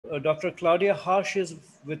Dr. Claudia Harsch is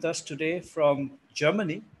with us today from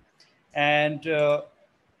Germany, and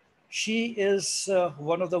she is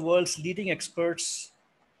one of the world's leading experts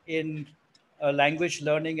in language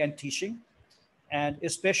learning and teaching, and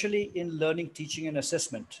especially in learning, teaching, and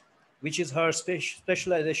assessment, which is her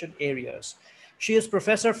specialization areas. She is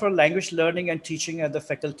professor for language learning and teaching at the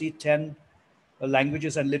Faculty 10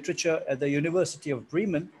 Languages and Literature at the University of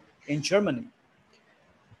Bremen in Germany,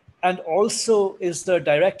 and also is the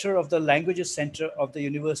director of the Languages Center of the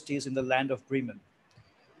Universities in the land of Bremen.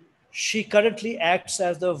 She currently acts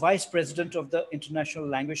as the vice president of the International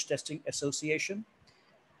Language Testing Association,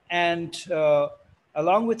 and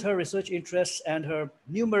along with her research interests and her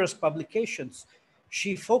numerous publications,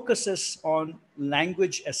 she focuses on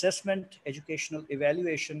language assessment, educational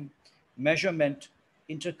evaluation, measurement,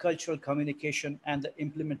 intercultural communication, and the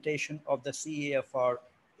implementation of the CEFR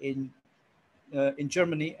in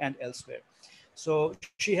Germany and elsewhere. So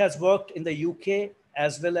she has worked in the UK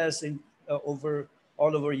as well as in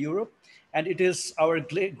all over Europe. And it is our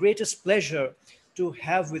greatest pleasure to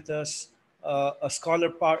have with us a scholar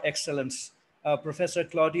par excellence, Professor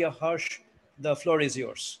Claudia Harsch. The floor is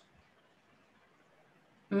yours.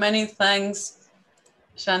 Many thanks,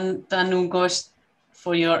 Shantanu Ghosh,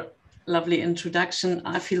 for your lovely introduction.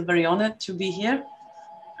 I feel very honored to be here.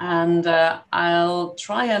 And I'll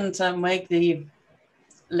try and make the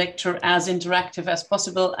lecture as interactive as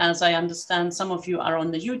possible. As I understand, some of you are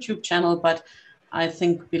on the YouTube channel, but I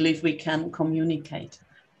believe we can communicate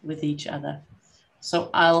with each other. So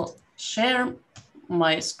I'll share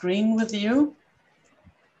my screen with you.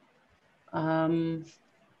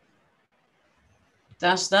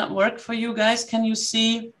 Does that work for you guys? Can you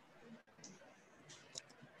see?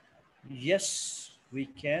 Yes, we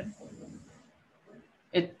can.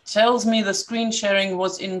 It tells me the screen sharing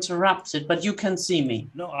was interrupted, but you can see me.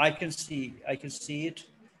 No, I can see it.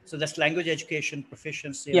 So that's language education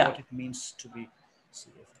proficiency, yeah. And what it means to be CF.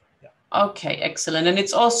 Yeah. Okay, excellent. And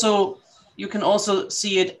it's also, you can also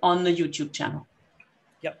see it on the YouTube channel.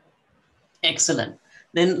 Yep. Excellent.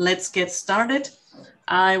 Then let's get started.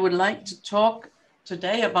 I would like to talk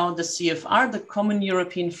today about the CFR, the Common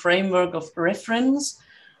European Framework of Reference,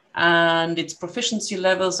 and its proficiency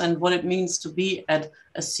levels and what it means to be at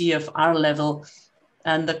a CFR level.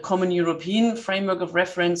 And the Common European Framework of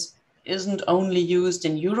Reference isn't only used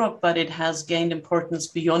in Europe, but it has gained importance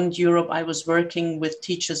beyond Europe. I was working with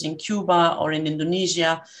teachers in Cuba or in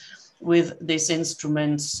Indonesia with this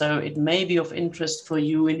instrument, so it may be of interest for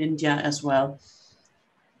you in India as well.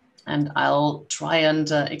 And I'll try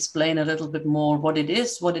and explain a little bit more what it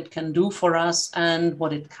is, what it can do for us, and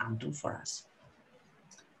what it can't do for us.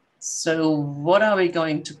 So what are we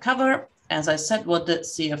going to cover? As I said, what the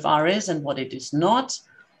CFR is and what it is not,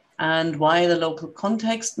 and why the local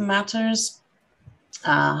context matters,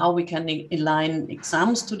 how we can align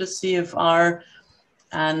exams to the CFR,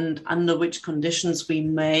 and under which conditions we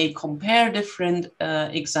may compare different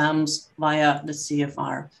exams via the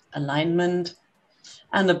CFR alignment,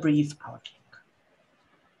 and a brief outlook.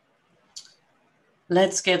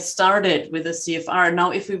 Let's get started with the CFR.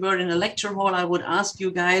 Now, if we were in a lecture hall, I would ask you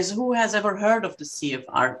guys, who has ever heard of the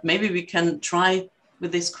CFR? Maybe we can try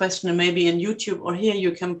with this question, and maybe in YouTube or here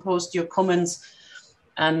you can post your comments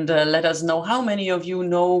and let us know how many of you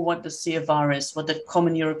know what the CFR is, what the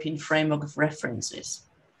Common European Framework of Reference is.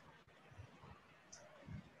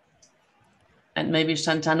 And maybe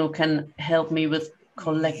Shantanu can help me with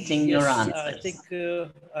collecting your answers.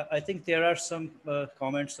 I think there are some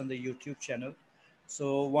comments on the YouTube channel.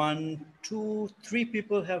 So 1, 2, 3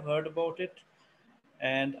 people have heard about it.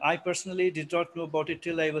 And I personally did not know about it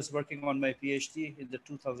till I was working on my PhD in the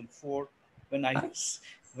 2004 when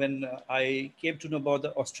I came to know about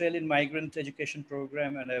the Australian migrant education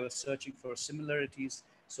program, and I was searching for similarities.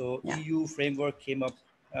 So yeah. EU framework came up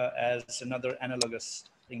as another analogous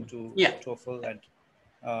thing to TOEFL and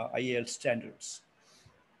IELTS standards.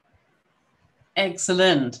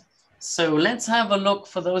 Excellent. So let's have a look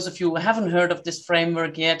for those of you who haven't heard of this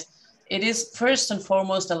framework yet. It is first and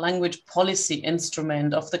foremost a language policy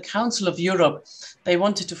instrument of the Council of Europe. They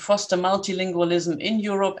wanted to foster multilingualism in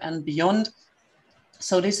Europe and beyond.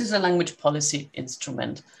 So this is a language policy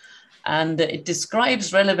instrument. And it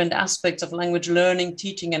describes relevant aspects of language learning,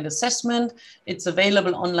 teaching, and assessment. It's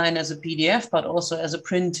available online as a PDF, but also as a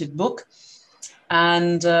printed book.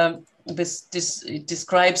 And it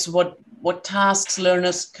describes what tasks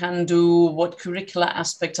learners can do, what curricular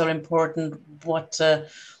aspects are important, what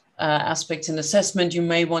aspects in assessment you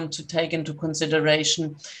may want to take into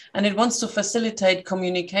consideration. And it wants to facilitate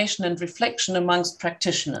communication and reflection amongst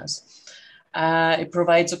practitioners. It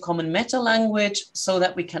provides a common meta language so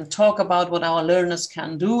that we can talk about what our learners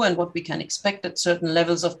can do and what we can expect at certain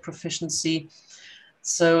levels of proficiency.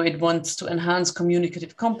 So it wants to enhance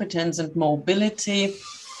communicative competence and mobility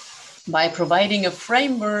by providing a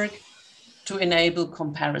framework to enable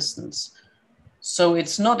comparisons. So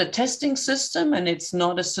it's not a testing system, and it's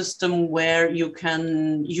not a system where you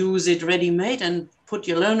can use it ready-made and put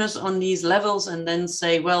your learners on these levels and then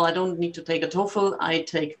say, well, I don't need to take a TOEFL, I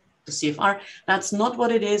take the CFR. That's not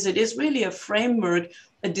what it is. It is really a framework,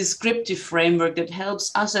 a descriptive framework that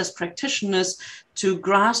helps us as practitioners to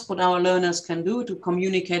grasp what our learners can do, to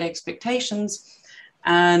communicate expectations,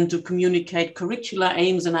 and to communicate curricular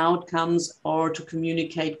aims and outcomes, or to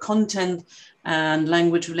communicate content and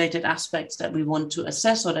language-related aspects that we want to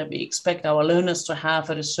assess or that we expect our learners to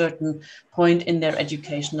have at a certain point in their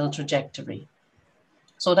educational trajectory.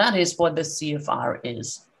 So that is what the CFR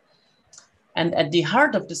is. And at the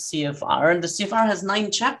heart of the CFR has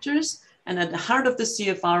 9 chapters, and at the heart of the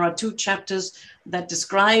CFR are 2 chapters that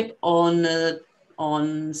describe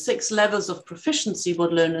on 6 levels of proficiency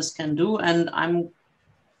what learners can do. And I'm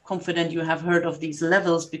confident you have heard of these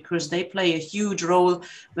levels because they play a huge role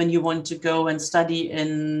when you want to go and study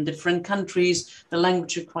in different countries. The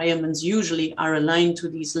language requirements usually are aligned to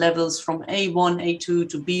these levels from A1, A2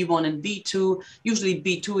 to B1 and B2. Usually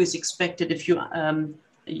B2 is expected if you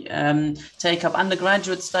take up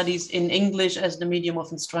undergraduate studies in English as the medium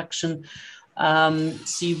of instruction.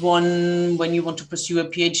 C1 when you want to pursue a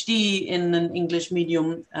PhD in an English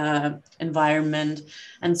medium environment,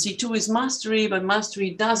 and C2 is mastery, but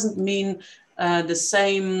mastery doesn't mean the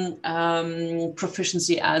same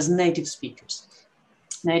proficiency as native speakers.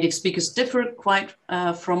 Native speakers differ quite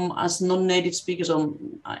from us non-native speakers.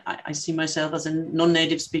 I see myself as a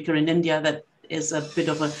non-native speaker in India. That is a bit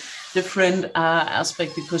of a different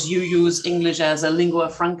aspect because you use English as a lingua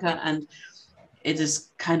franca, and it is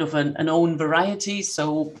kind of an own variety.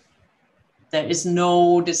 So there is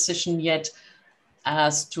no decision yet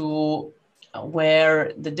as to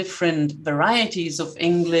where the different varieties of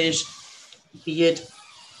English, be it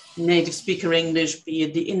native speaker English, be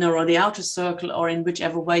it the inner or the outer circle, or in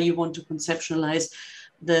whichever way you want to conceptualize,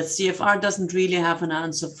 the CFR doesn't really have an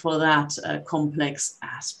answer for that complex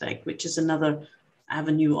aspect, which is another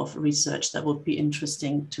avenue of research that would be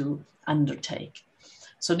interesting to undertake.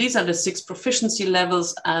 So these are the 6 proficiency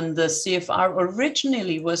levels, and the CFR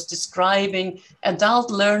originally was describing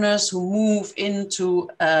adult learners who move into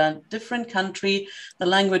a different country, the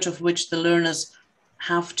language of which the learners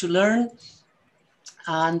have to learn.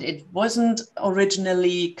 And it wasn't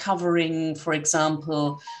originally covering, for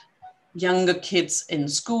example, younger kids in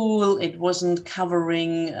school. It wasn't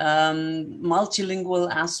covering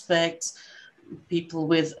multilingual aspects, people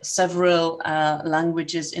with several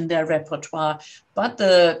languages in their repertoire. But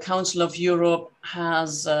the Council of Europe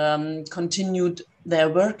has continued their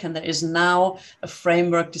work, and there is now a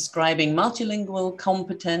framework describing multilingual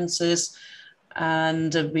competences.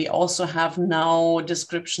 And we also have now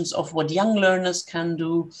descriptions of what young learners can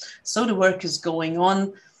do. So the work is going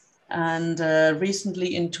on. And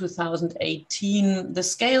recently in 2018, the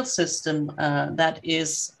scale system that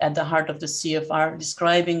is at the heart of the CFR,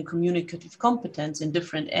 describing communicative competence in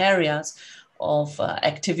different areas of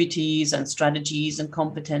activities and strategies and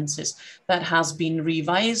competences, that has been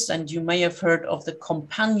revised. And you may have heard of the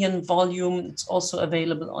companion volume. It's also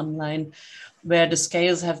available online, where the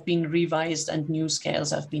scales have been revised and new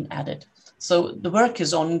scales have been added. So the work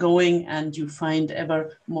is ongoing, and you find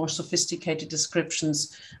ever more sophisticated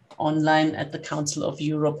descriptions online at the Council of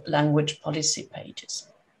Europe language policy pages.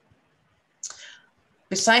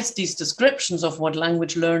 Besides these descriptions of what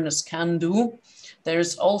language learners can do, there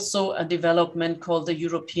is also a development called the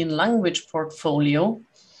European Language Portfolio.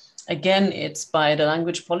 Again, it's by the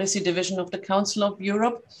Language Policy Division of the Council of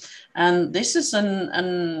Europe. And this is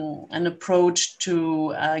an approach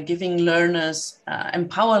to giving learners,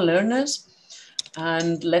 empower learners,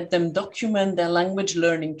 and let them document their language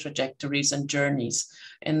learning trajectories and journeys.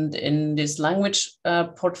 And in this language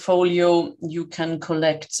portfolio, you can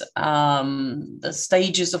collect the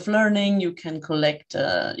stages of learning, you can collect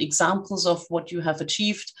examples of what you have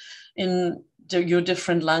achieved in your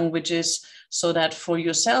different languages, so that for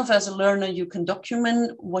yourself as a learner, you can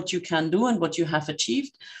document what you can do and what you have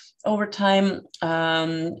achieved over time.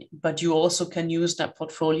 But you also can use that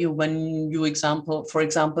portfolio when you, for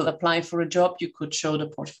example, apply for a job. You could show the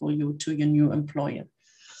portfolio to your new employer.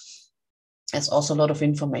 There's also a lot of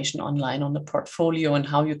information online on the portfolio and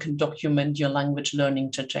how you can document your language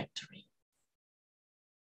learning trajectory.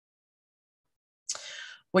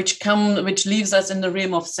 which leaves us in the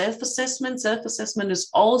realm of self-assessment. Self-assessment is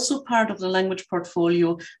also part of the language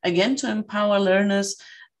portfolio, again, to empower learners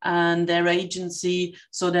and their agency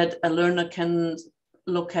so that a learner can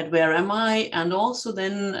look at where am I, and also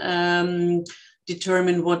then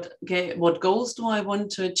determine what goals do I want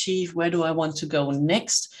to achieve, where do I want to go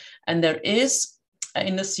next. And there is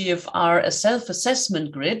in the CFR a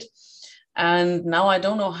self-assessment grid. And now I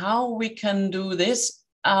don't know how we can do this.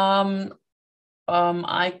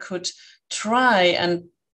 I could try and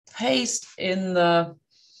paste in the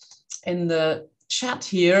chat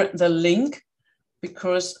here the link,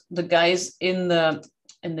 because the guys in the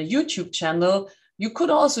YouTube channel, you could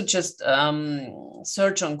also just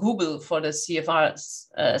search on Google for the CFR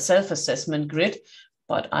self-assessment grid,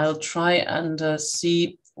 but I'll try and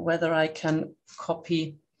see whether I can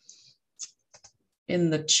copy in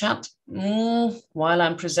the chat. While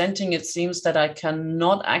I'm presenting, it seems that I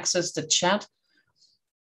cannot access the chat.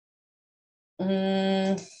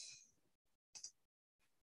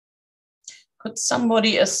 Could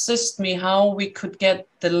somebody assist me how we could get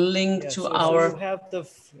the link to our... So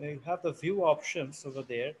you have the view options over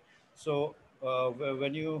there. So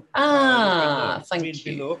when you look at the screen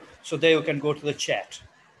below, so there you can go to the chat.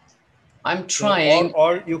 I'm trying. So,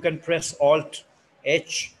 or you can press Alt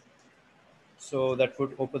H. So that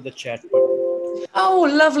would open the chat button. Oh,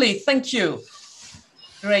 lovely. Thank you.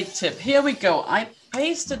 Great tip. Here we go. I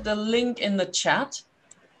pasted the link in the chat.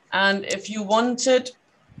 And if you wanted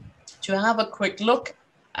to have a quick look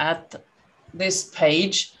at this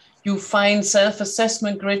page, you find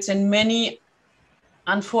self-assessment grids in many,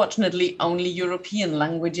 unfortunately, only European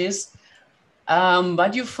languages.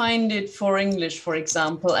 But you find it for English, for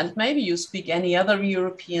example, and maybe you speak any other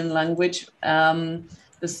European language.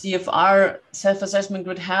 The CFR self-assessment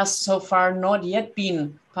grid has so far not yet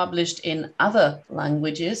been published in other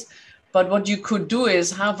languages. But what you could do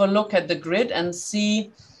is have a look at the grid and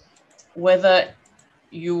see whether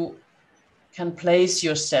you can place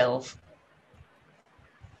yourself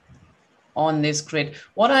on this grid.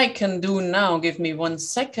 What I can do now, give me 1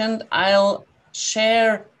 second, I'll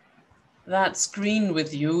share that screen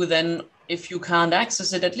with you. Then if you can't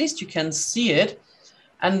access it, at least you can see it.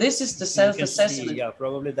 And this is the self-assessment. Yeah,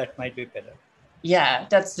 probably that might be better. Yeah,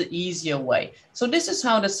 that's the easier way. So this is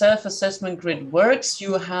how the self-assessment grid works.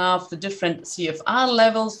 You have the different CFR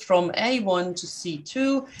levels from A1 to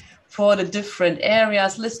C2 for the different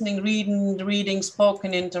areas: listening, reading,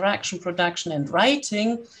 spoken, interaction, production, and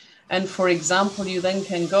writing. And for example, you then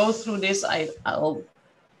can go through this. I'll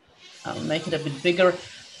make it a bit bigger.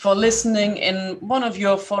 For listening in one of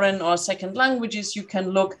your foreign or second languages, you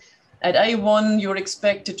can look at A1, you're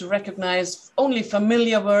expected to recognize only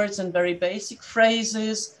familiar words and very basic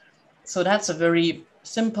phrases. So that's a very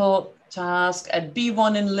simple task. At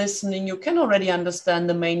B1 in listening, you can already understand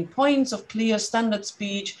the main points of clear standard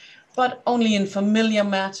speech, but only in familiar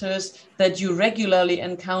matters that you regularly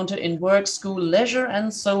encounter in work, school, leisure,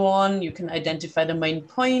 and so on. You can identify the main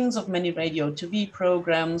points of many radio TV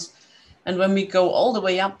programs. And when we go all the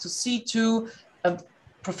way up to C2, a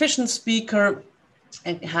proficient speaker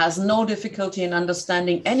has no difficulty in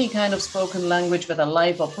understanding any kind of spoken language, whether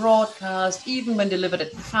live or broadcast, even when delivered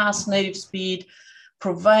at fast native speed,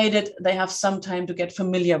 provided they have some time to get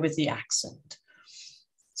familiar with the accent.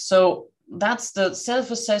 So that's the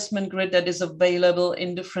self-assessment grid that is available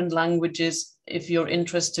in different languages if you're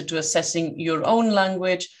interested to assessing your own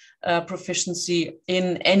language proficiency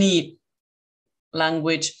in any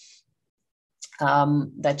language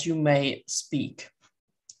that you may speak.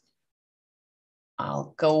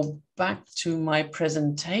 I'll go back to my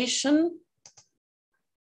presentation.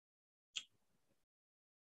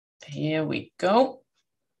 Here we go.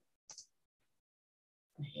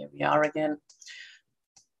 Here we are again.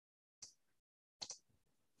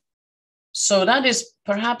 So that is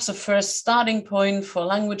perhaps a first starting point for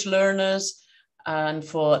language learners and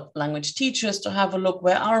for language teachers to have a look.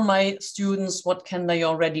 Where are my students? What can they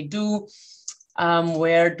already do?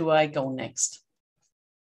 Where do I go next?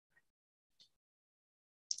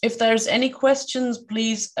 If there's any questions,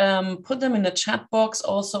 please put them in the chat box,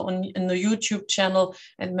 also in the YouTube channel.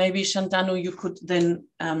 And maybe Shantanu, you could then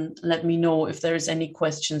let me know if there is any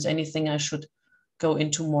questions, anything I should go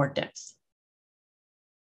into more depth.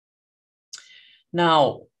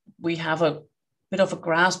 Now, we have a bit of a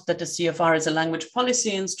grasp that the CFR is a language policy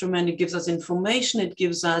instrument. It gives us information. It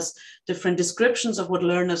gives us different descriptions of what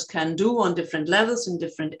learners can do on different levels in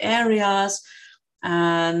different areas.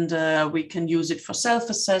 And we can use it for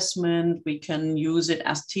self-assessment. We can use it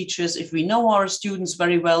as teachers. If we know our students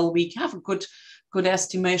very well, we have a good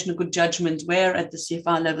estimation, a good judgment where at the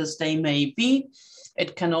CFR levels they may be.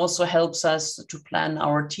 It can also help us to plan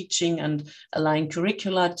our teaching and align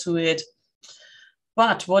curricula to it.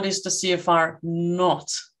 But what is the CFR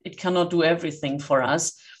not? It cannot do everything for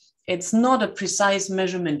us. It's not a precise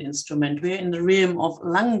measurement instrument. We're in the realm of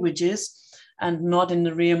languages and not in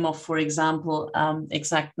the realm of, for example,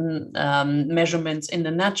 exact measurements in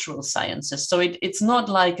the natural sciences. So it's not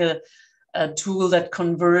like a tool that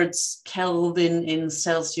converts Kelvin in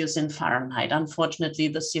Celsius in Fahrenheit. Unfortunately,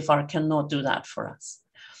 the CFR cannot do that for us.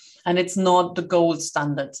 And it's not the gold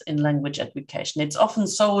standard in language education. It's often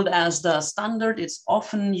sold as the standard. It's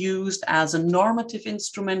often used as a normative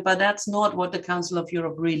instrument, but that's not what the Council of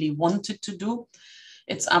Europe really wanted to do.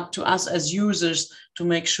 It's up to us as users to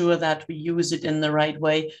make sure that we use it in the right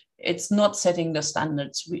way. It's not setting the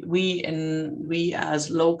standards. We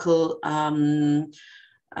as local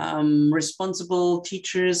responsible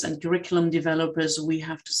teachers and curriculum developers, we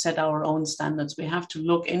have to set our own standards. We have to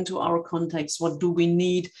look into our context. What do we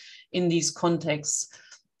need in these contexts?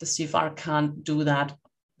 The CFR can't do that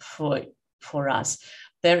for us.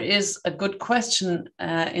 There is a good question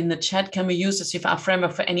in the chat. Can we use the CFR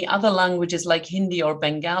framework for any other languages like Hindi or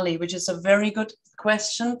Bengali, which is a very good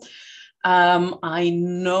question. I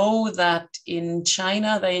know that in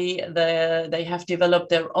China, they have developed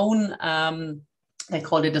their own they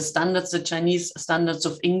call it the standards, the Chinese standards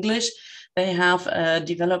of English. They have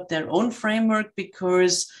developed their own framework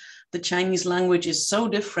because the Chinese language is so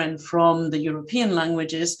different from the European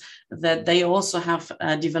languages that they also have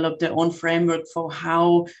developed their own framework for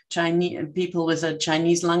how Chinese people with a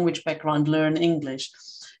Chinese language background learn English.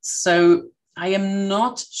 So I am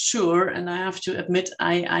not sure, and I have to admit,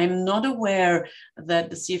 I'm not aware that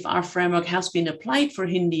the CFR framework has been applied for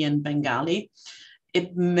Hindi and Bengali.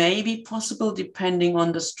 It may be possible depending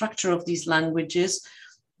on the structure of these languages,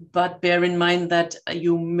 but bear in mind that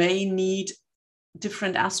you may need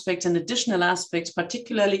different aspects and additional aspects,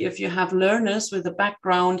 particularly if you have learners with a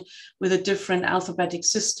background with a different alphabetic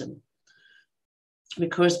system.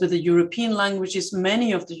 Because with the European languages,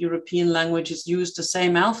 many of the European languages use the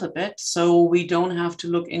same alphabet, so we don't have to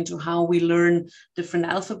look into how we learn different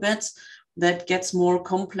alphabets. That gets more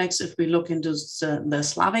complex if we look into the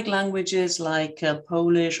Slavic languages like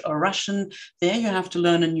Polish or Russian. There you have to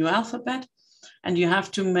learn a new alphabet and you have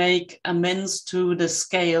to make amends to the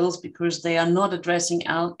scales because they are not addressing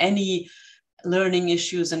any learning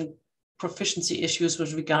issues and proficiency issues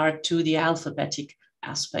with regard to the alphabetic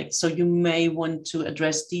aspect. So you may want to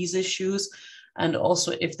address these issues. And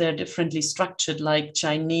also if they're differently structured like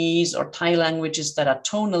Chinese or Thai languages that are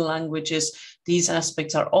tonal languages, these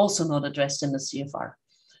aspects are also not addressed in the CFR.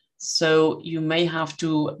 So you may have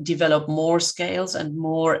to develop more scales and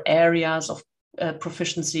more areas of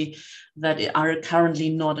proficiency that are currently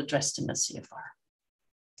not addressed in the CFR.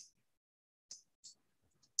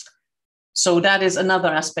 So that is another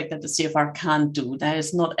aspect that the CFR can't do. That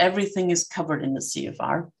is not everything is covered in the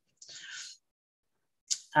CFR.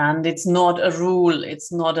 And it's not a rule, it's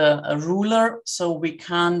not a ruler, so we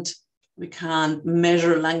can't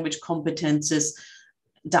measure language competences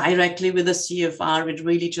directly with the CFR. It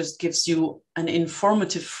really just gives you an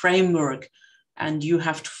informative framework and you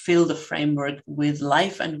have to fill the framework with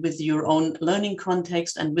life and with your own learning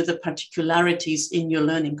context and with the particularities in your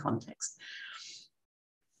learning context.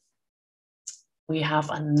 We have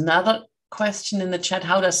another question in the chat.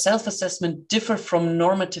 How does self-assessment differ from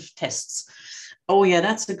normative tests? Oh yeah,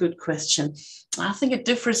 that's a good question. I think it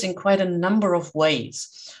differs in quite a number of ways.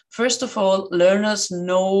 First of all, learners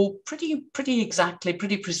know pretty exactly,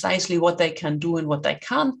 pretty precisely what they can do and what they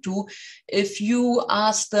can't do if you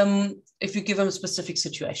ask them, if you give them specific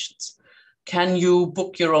situations. Can you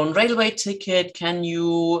book your own railway ticket? Can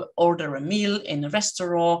you order a meal in a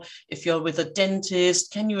restaurant? If you're with a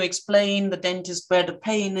dentist, can you explain the dentist where the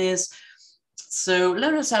pain is? So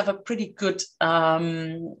learners have a pretty good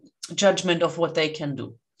judgment of what they can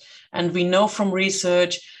do. And we know from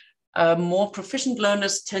research, more proficient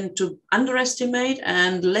learners tend to underestimate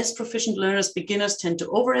and less proficient learners, beginners, tend to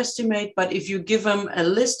overestimate. But if you give them a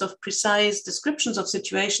list of precise descriptions of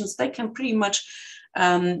situations, they can pretty much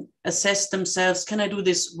assess themselves. Can I do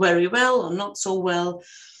this very well or not so well?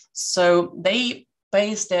 So they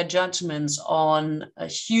base their judgments on a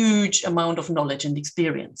huge amount of knowledge and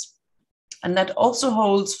experience. And that also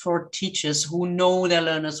holds for teachers who know their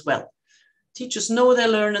learners well. Teachers know their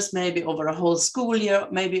learners maybe over a whole school year,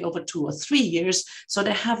 maybe over 2 or 3 years. So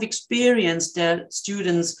they have experienced their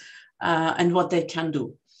students and what they can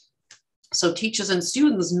do. So teachers and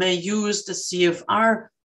students may use the CFR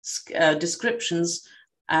descriptions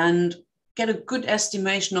and get a good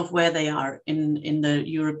estimation of where they are in the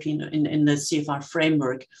European, in the CFR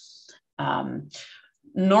framework.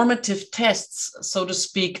 normative tests, so to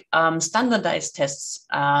speak, standardized tests,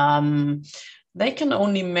 they can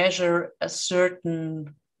only measure a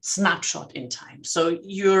certain snapshot in time. So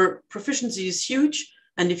your proficiency is huge.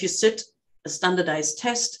 And if you sit a standardized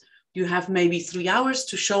test, you have maybe 3 hours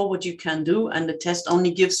to show what you can do. And the test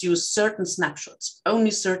only gives you certain snapshots,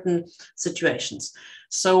 only certain situations.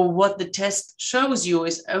 So what the test shows you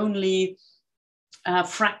is only a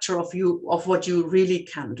fracture of what you really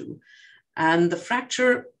can do. And the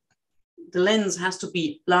fracture, the lens has to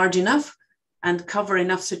be large enough and cover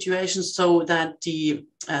enough situations so that the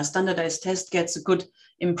standardized test gets a good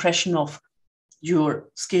impression of your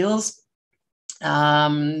skills.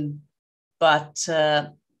 But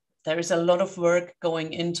there is a lot of work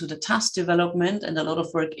going into the task development and a lot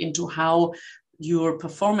of work into how your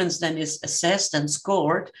performance then is assessed and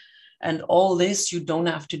scored. And all this you don't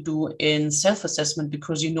have to do in self-assessment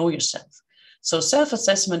because you know yourself. So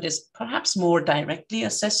self-assessment is perhaps more directly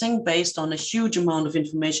assessing based on a huge amount of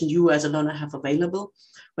information you as a learner have available,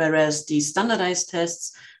 whereas the standardized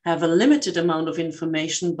tests have a limited amount of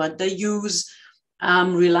information, but they use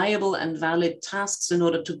reliable and valid tasks in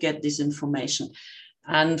order to get this information.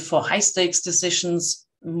 And for high stakes decisions,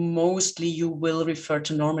 mostly you will refer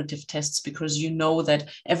to normative tests because you know that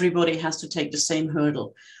everybody has to take the same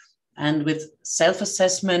hurdle. And with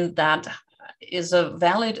self-assessment, that is a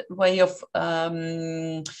valid way of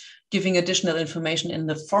giving additional information in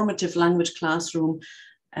the formative language classroom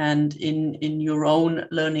and in your own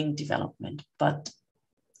learning development. But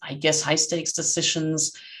I guess high stakes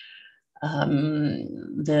decisions,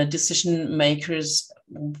 the decision makers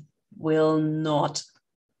will not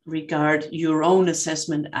regard your own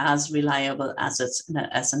assessment as reliable as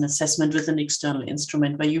an assessment with an external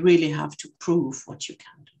instrument where you really have to prove what you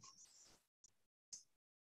can do.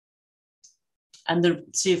 And the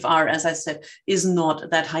CFR, as I said, is not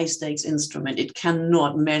that high stakes instrument. It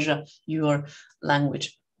cannot measure your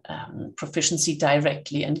language proficiency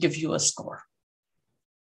directly and give you a score.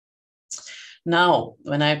 Now,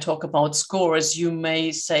 when I talk about scores, you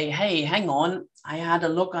may say, hey, hang on, I had a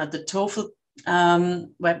look at the TOEFL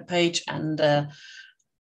webpage and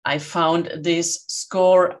I found this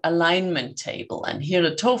score alignment table. And here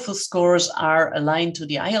the TOEFL scores are aligned to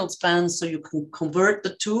the IELTS bands, so you can convert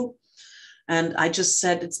the two. And I just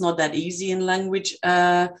said it's not that easy in language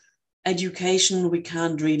education. We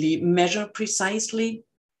can't really measure precisely.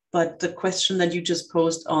 But the question that you just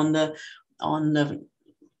posed on the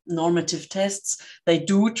normative tests, they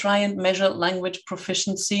do try and measure language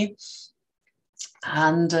proficiency.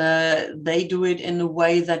 And they do it in a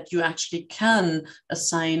way that you actually can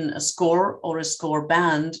assign a score or a score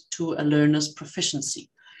band to a learner's proficiency.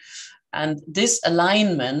 And this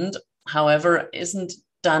alignment, however, isn't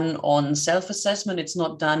done on self-assessment. It's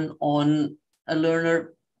not done on a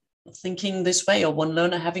learner thinking this way or one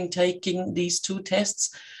learner having taken these two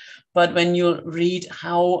tests. But when you read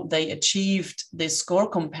how they achieved this score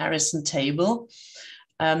comparison table,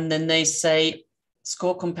 then they say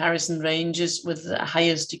score comparison ranges with the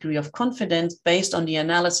highest degree of confidence based on the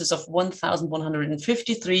analysis of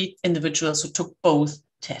 1,153 individuals who took both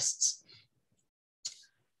tests.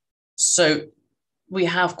 So we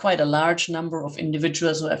have quite a large number of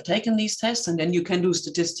individuals who have taken these tests, and then you can do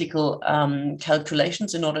statistical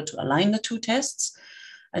calculations in order to align the two tests.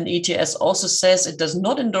 And ETS also says it does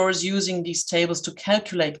not endorse using these tables to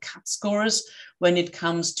calculate cut scores when it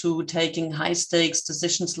comes to taking high stakes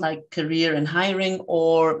decisions like career and hiring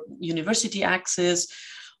or university access.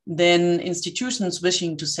 Then institutions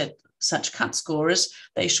wishing to set such cut scores,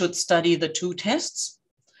 they should study the two tests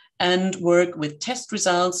and work with test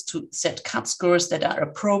results to set cut scores that are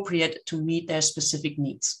appropriate to meet their specific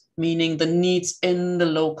needs, meaning the needs in the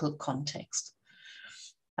local context.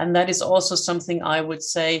 And that is also something I would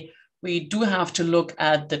say we do have to look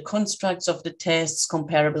at the constructs of the tests,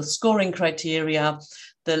 comparable scoring criteria,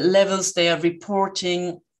 the levels they are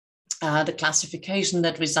reporting, the classification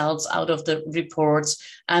that results out of the reports,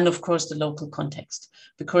 and of course the local context.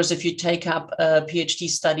 Because if you take up PhD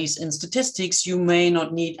studies in statistics, you may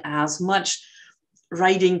not need as much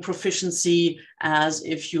writing proficiency as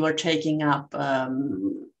if you are taking up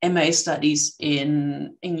MA studies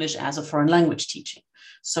in English as a foreign language teaching.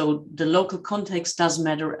 So the local context does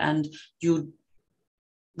matter, and you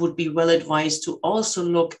would be well advised to also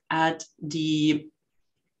look at the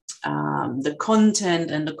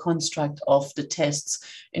content and the construct of the tests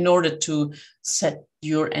in order to set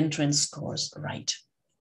your entrance scores right.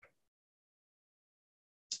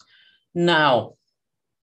 Now,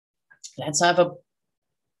 let's have a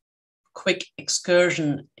quick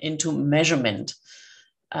excursion into measurement.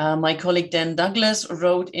 My colleague Dan Douglas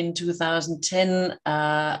wrote in 2010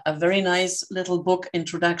 a very nice little book,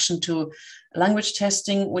 Introduction to Language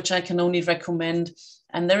Testing, which I can only recommend.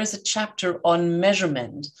 And there is a chapter on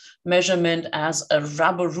measurement as a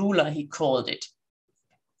rubber ruler, he called it.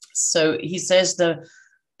 So he says the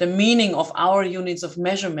meaning of our units of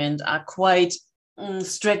measurement are quite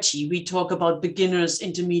stretchy. We talk about beginners,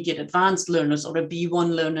 intermediate, advanced learners, or a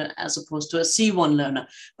B1 learner as opposed to a C1 learner,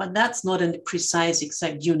 but that's not a precise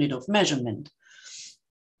exact unit of measurement.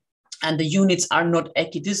 And the units are not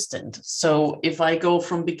equidistant. So if I go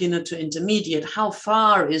from beginner to intermediate, how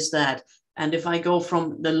far is that? And if I go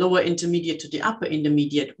from the lower intermediate to the upper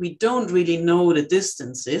intermediate, we don't really know the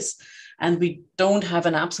distances. And we don't have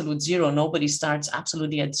an absolute zero. Nobody starts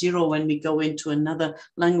absolutely at zero when we go into another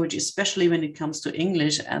language, especially when it comes to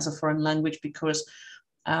English as a foreign language, because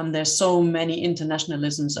there's so many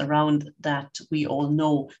internationalisms around that we all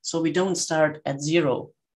know. So we don't start at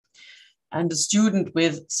zero. And a student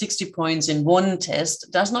with 60 points in one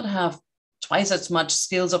test does not have twice as much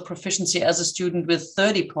skills or proficiency as a student with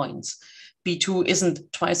 30 points. B2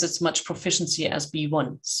 isn't twice as much proficiency as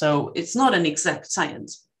B1. So it's not an exact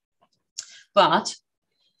science. But,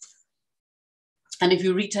 and if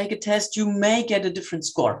you retake a test, you may get a different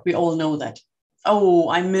score. We all know that. Oh,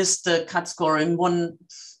 I missed the cut score in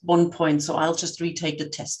one point, so I'll just retake the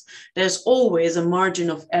test. There's always a margin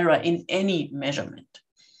of error in any measurement.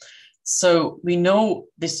 So we know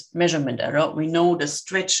this measurement error. We know the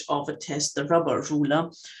stretch of a test, the rubber ruler.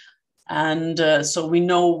 And so we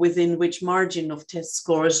know within which margin of test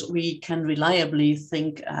scores we can reliably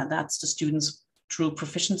think that's the student's true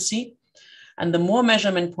proficiency. And the more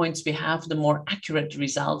measurement points we have, the more accurate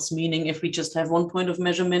results, meaning if we just have 1 point of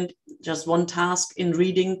measurement, just one task in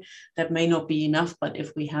reading, that may not be enough. But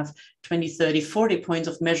if we have 20, 30, 40 points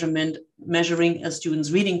of measurement, measuring a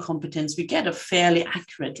student's reading competence, we get a fairly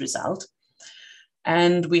accurate result.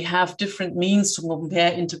 And we have different means to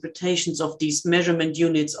compare interpretations of these measurement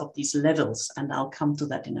units of these levels. And I'll come to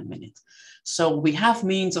that in a minute. So we have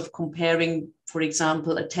means of comparing, for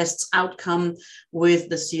example, a test's outcome with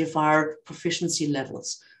the CFR proficiency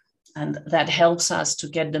levels. And that helps us to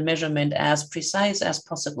get the measurement as precise as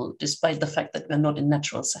possible, despite the fact that we're not in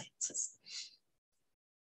natural sciences.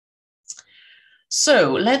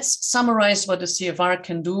 So let's summarize what the CFR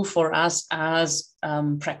can do for us as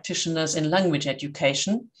practitioners in language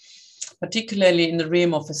education, particularly in the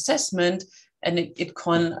realm of assessment, and it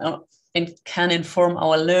can inform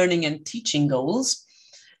our learning and teaching goals.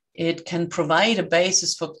 It can provide a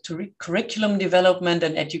basis for curriculum development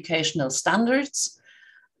and educational standards.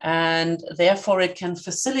 And therefore, it can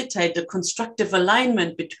facilitate the constructive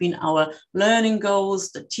alignment between our learning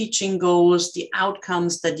goals, the teaching goals, the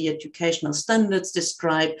outcomes that the educational standards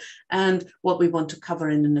describe, and what we want to cover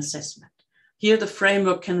in an assessment. Here, the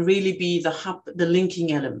framework can really be the hub, the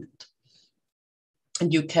linking element.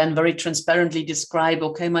 And you can very transparently describe,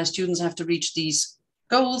 okay, my students have to reach these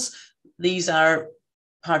goals. These are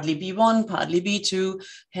partly B1, partly B2.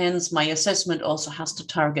 Hence, my assessment also has to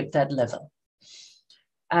target that level.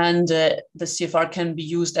 And the CFR can be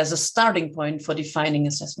used as a starting point for defining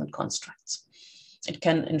assessment constructs. It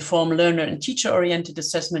can inform learner and teacher-oriented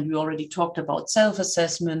assessment. We already talked about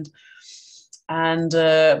self-assessment. And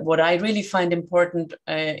what I really find important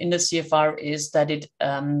in the CFR is that it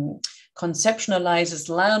conceptualizes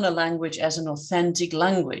learner language as an authentic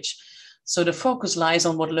language. So the focus lies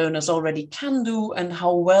on what learners already can do and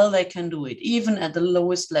how well they can do it, even at the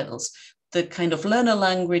lowest levels. The kind of learner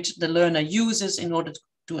language the learner uses in order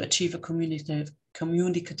to achieve a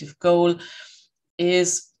communicative goal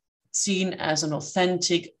is seen as an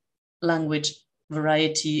authentic language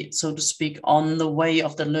variety, so to speak, on the way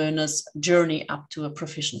of the learner's journey up to a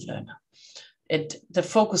proficient learner. The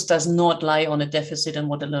focus does not lie on a deficit and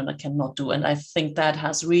what the learner cannot do. And I think that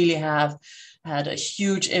has really had a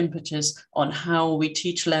huge impetus on how we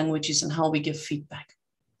teach languages and how we give feedback.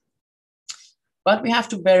 But we have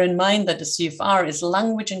to bear in mind that the CFR is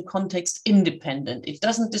language and context independent. It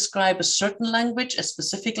doesn't describe a certain language, a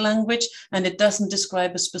specific language, and it doesn't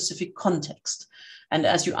describe a specific context. And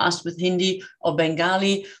as you asked with Hindi or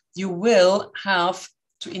Bengali, you will have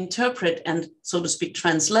to interpret and, so to speak,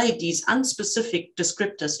 translate these unspecific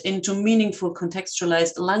descriptors into meaningful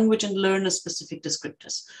contextualized language and learner-specific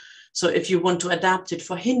descriptors. So if you want to adapt it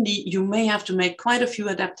for Hindi, you may have to make quite a few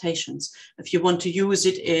adaptations. If you want to use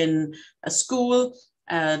it in a school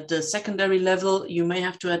at the secondary level, you may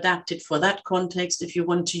have to adapt it for that context. If you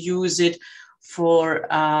want to use it for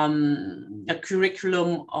a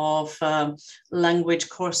curriculum of language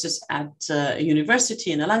courses at a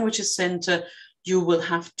university in a languages center, you will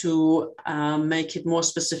have to make it more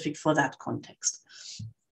specific for that context.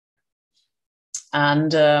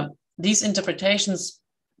 And these interpretations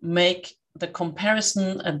make the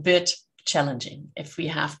comparison a bit challenging. If we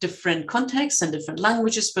have different contexts and different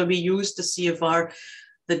languages where we use the CFR,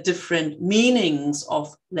 the different meanings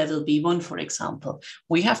of level B1, for example,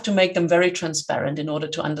 we have to make them very transparent in order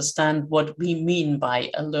to understand what we mean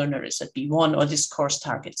by a learner is at B1 or this course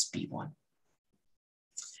targets B1.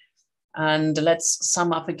 And let's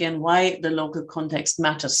sum up again why the local context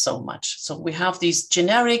matters so much. So we have these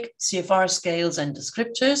generic CFR scales and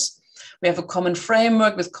descriptors. We have a common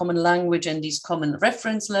framework with common language and these common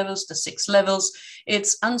reference levels, the 6 levels.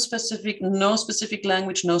 It's unspecific, no specific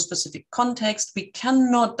language, no specific context. We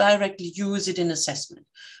cannot directly use it in assessment,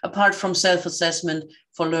 apart from self-assessment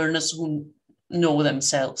for learners who know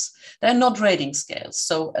themselves. They're not rating scales.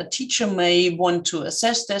 So a teacher may want to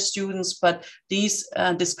assess their students, but these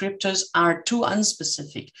descriptors are too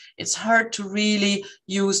unspecific. It's hard to really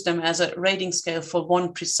use them as a rating scale for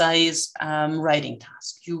one precise writing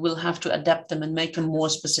task. You will have to adapt them and make them more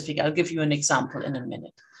specific. I'll give you an example in a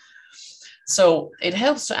minute. So it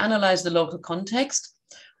helps to analyze the local context.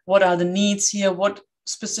 What are the needs here? What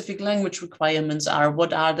specific language requirements are,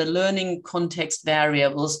 what are the learning context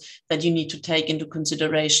variables that you need to take into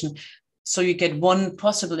consideration. So you get one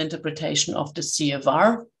possible interpretation of the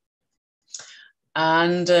CFR.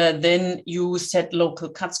 And then you set local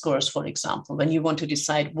cut scores, for example, when you want to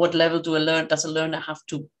decide what level does a learner have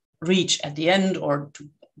to reach at the end or to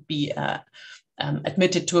be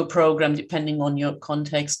admitted to a program, depending on your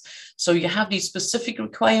context. So you have these specific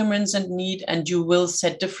requirements and need, and you will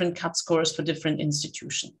set different cut scores for different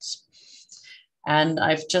institutions. And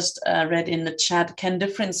I've just read in the chat, can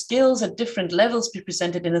different skills at different levels be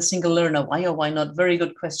presented in a single learner? Why or why not? Very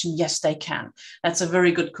good question. Yes, they can. That's a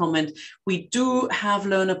very good comment. We do have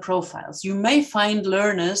learner profiles. You may find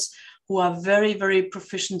learners who are very, very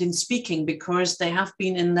proficient in speaking because they have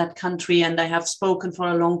been in that country and they have spoken for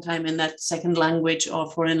a long time in that second language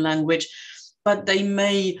or foreign language, but they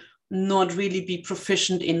may not really be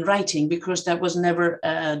proficient in writing because that was never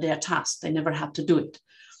their task. They never had to do it.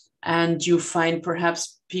 And you find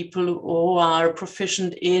perhaps people who are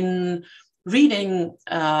proficient in reading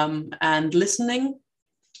and listening,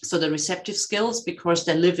 so the receptive skills, because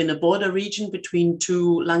they live in a border region between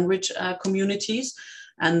two language communities,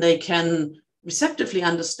 and they can receptively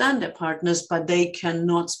understand their partners, but they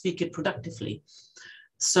cannot speak it productively.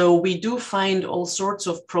 So we do find all sorts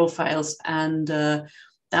of profiles, and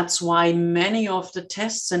that's why many of the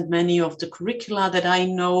tests and many of the curricula that I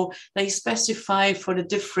know, they specify for the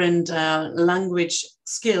different language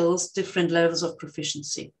skills, different levels of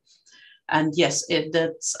proficiency. And yes,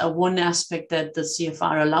 that's one aspect that the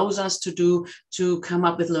CFR allows us to do, to come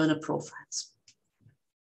up with learner profiles.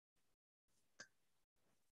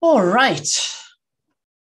 All right.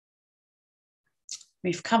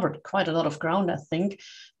 We've covered quite a lot of ground, I think.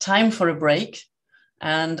 Time for a break.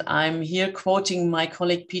 And I'm here quoting my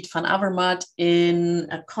colleague Piet van Avermaet in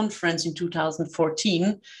a conference in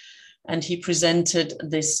 2014. And he presented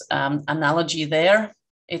this analogy there.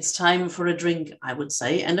 It's time for a drink, I would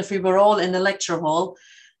say. And if we were all in a lecture hall,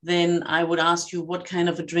 then I would ask you, what kind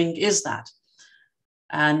of a drink is that?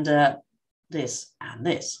 And this and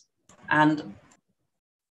this. And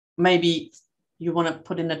maybe you want to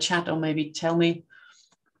put in a chat or maybe tell me.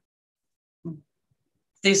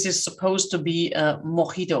 This is supposed to be a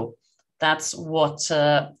mojito. That's what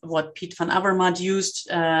Piet van Avermaet used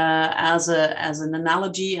as an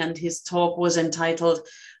analogy, and his talk was entitled,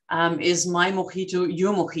 Is My Mojito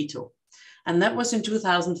Your Mojito? And that was in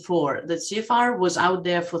 2004. The CFR was out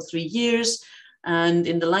there for 3 years. And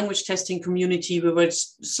in the language testing community, we were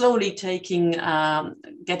slowly getting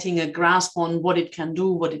a grasp on what it can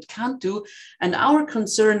do, what it can't do. And our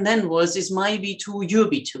concern then was, is my B2 your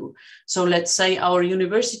B2? So let's say our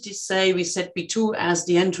universities say we set B2 as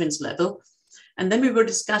the entrance level. And then we were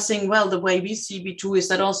discussing, well, the way we see B2, is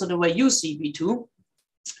that also the way you see B2?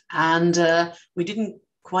 And we didn't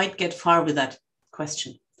quite get far with that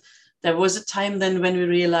question. There was a time then when we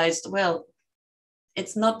realized, well,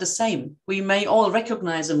 it's not the same. We may all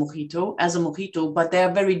recognize a mojito as a mojito, but they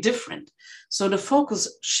are very different. So the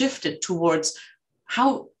focus shifted towards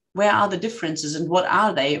where are the differences and what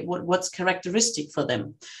are they? What's characteristic for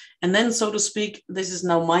them? And then, so to speak, this is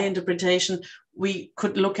now my interpretation, we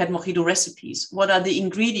could look at mojito recipes. What are the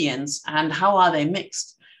ingredients and how are they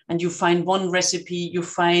mixed? And you find one recipe, you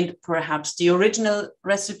find perhaps the original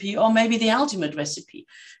recipe or maybe the ultimate recipe.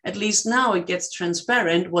 At least now it gets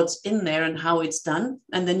transparent what's in there and how it's done.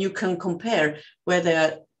 And then you can compare where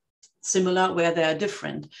they're similar, where they are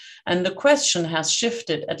different. And the question has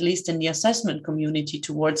shifted, at least in the assessment community,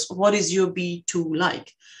 towards what is your B2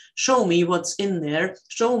 like? show me what's in there,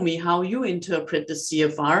 show me how you interpret the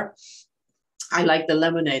CFR. I like the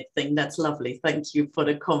lemonade thing. That's lovely. Thank you for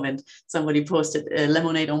the comment. Somebody posted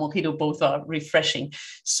lemonade or mojito, both are refreshing.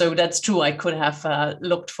 So that's true. I could have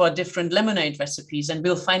looked for different lemonade recipes and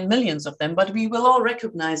we'll find millions of them, but we will all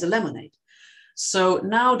recognize a lemonade. So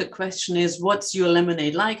now the question is, what's your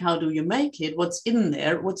lemonade like? How do you make it? What's in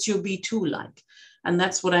there? What's your B2 like? And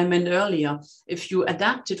that's what I meant earlier. If you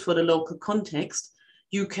adapt it for the local context,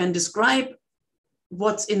 you can describe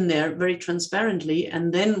what's in there very transparently,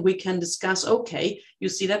 and then we can discuss, okay, you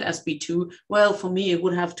see that as B2, well, for me it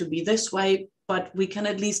would have to be this way, but we can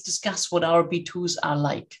at least discuss what our B2s are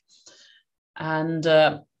like. And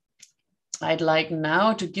I'd like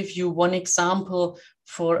now to give you one example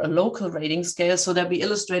for a local rating scale so that we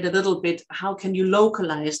illustrate a little bit how can you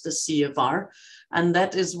localize the CFR. And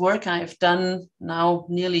that is work I've done now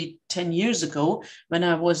nearly 10 years ago when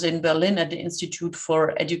I was in Berlin at the Institute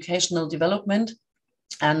for Educational Development.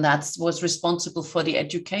 And that was responsible for the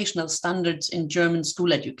educational standards in German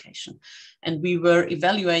school education. And we were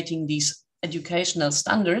evaluating these educational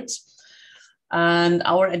standards. And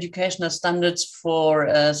our educational standards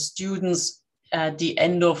for students at the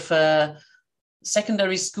end of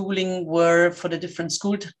secondary schooling were for the different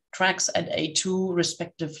school tracks at A2,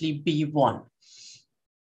 respectively B1.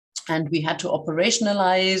 And we had to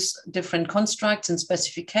operationalize different constructs and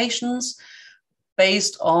specifications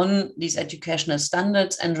based on these educational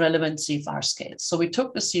standards and relevant CFR scales. So we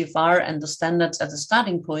took the CFR and the standards as a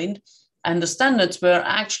starting point, and the standards were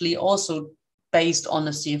actually also based on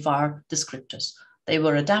the CFR descriptors. They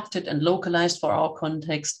were adapted and localized for our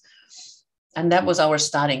context, and that was our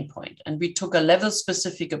starting point. And we took a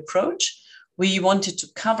level-specific approach. We wanted to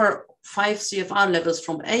cover 5 CFR levels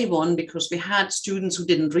from A1 because we had students who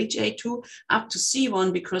didn't reach A2 up to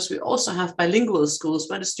C1 because we also have bilingual schools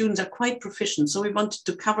where the students are quite proficient. So we wanted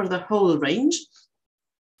to cover the whole range.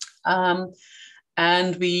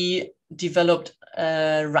 And we developed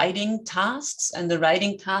writing tasks, and the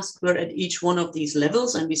writing tasks were at each one of these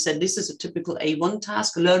levels. And we said, this is a typical A1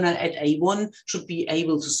 task. A learner at A1 should be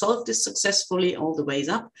able to solve this successfully all the ways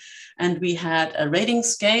up. And we had a rating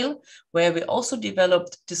scale where we also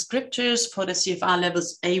developed descriptors for the CFR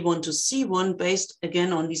levels A1 to C1 based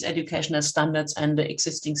again on these educational standards and the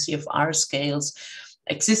existing CFR scales,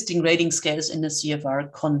 existing rating scales in the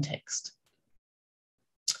CFR context.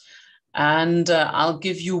 And I'll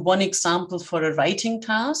give you one example for a writing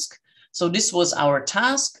task. So this was our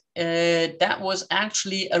task. That was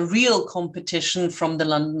actually a real competition from the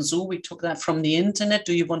London Zoo. We took that from the internet.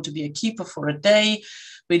 Do you want to be a keeper for a day?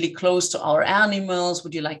 Really close to our animals.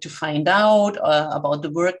 Would you like to find out about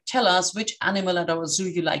the work? Tell us which animal at our zoo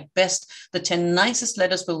you like best. The 10 nicest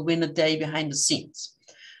letters will win a day behind the scenes.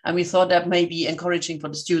 And we thought that may be encouraging for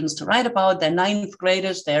the students to write about. They're 9th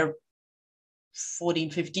graders. They're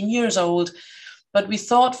 14, 15 years old. But we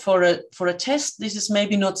thought for a test, this is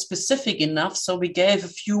maybe not specific enough. So we gave a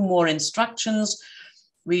few more instructions.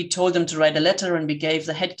 We told them to write a letter, and we gave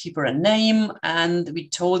the head keeper a name, and we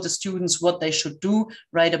told the students what they should do,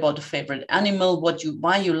 write about a favorite animal,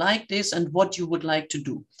 why you like this, and what you would like to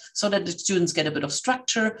do, so that the students get a bit of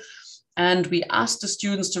structure. And we asked the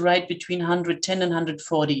students to write between 110 and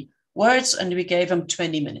 140 words, and we gave them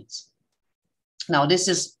 20 minutes. Now, this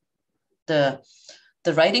is the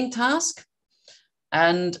writing task.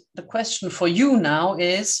 And the question for you now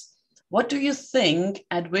is, what do you think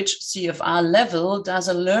at which CFR level does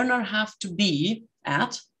a learner have to be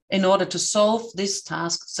at in order to solve this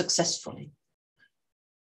task successfully?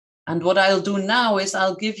 And what I'll do now is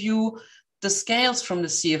I'll give you the scales from the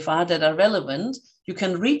CFR that are relevant. You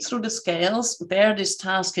can read through the scales, bear this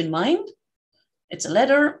task in mind. It's a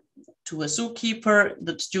letter to a zookeeper.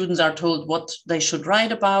 The students are told what they should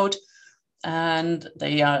write about, and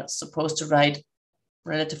they are supposed to write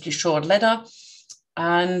relatively short letter.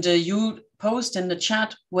 And you post in the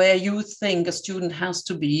chat where you think a student has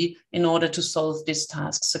to be in order to solve this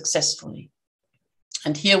task successfully.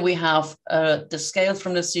 And here we have the scale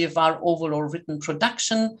from the CFR overall written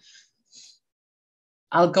production.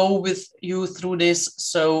 I'll go with you through this.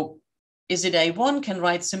 So is it A1, can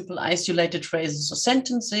write simple isolated phrases or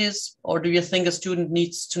sentences? Or do you think a student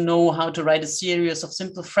needs to know how to write a series of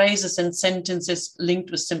simple phrases and sentences linked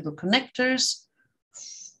with simple connectors?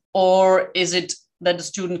 Or is it that the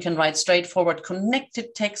student can write straightforward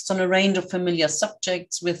connected text on a range of familiar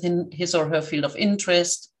subjects within his or her field of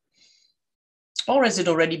interest? Or is it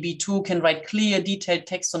already B2, can write clear, detailed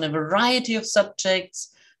text on a variety of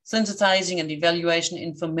subjects, synthesizing and evaluation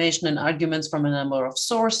information and arguments from a number of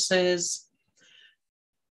sources?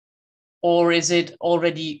 Or is it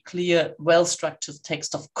already clear, well-structured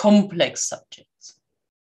text of complex subjects?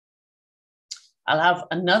 I'll have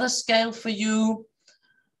another scale for you.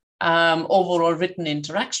 Overall written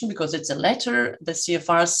interaction, because it's a letter. The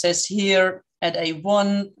CFR says here at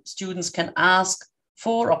A1, students can ask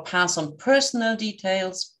for or pass on personal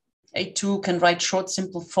details. A2 can write short,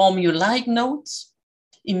 simple form-you-like notes,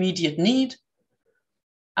 immediate need.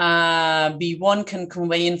 B1 can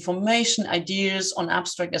convey information, ideas on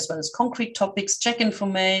abstract as well as concrete topics, check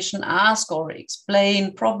information, ask or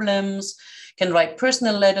explain problems, can write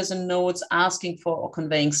personal letters and notes asking for or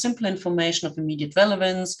conveying simple information of immediate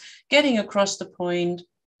relevance, getting across the point.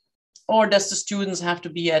 Or does the students have to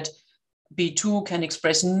be at B2, can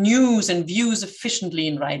express news and views efficiently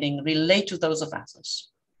in writing, relate to those of others?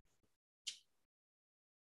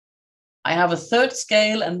 I have a third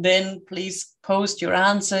scale, and then please post your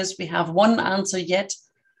answers. We have one answer yet.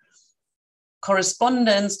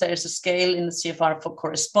 Correspondence, there is a scale in the CFR for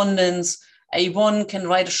correspondence. A1 can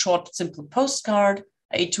write a short, simple postcard.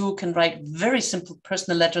 A2 can write very simple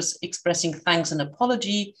personal letters expressing thanks and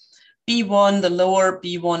apology. B1, the lower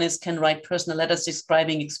B1 is can write personal letters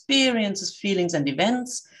describing experiences, feelings, and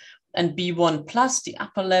events. And B1 plus, the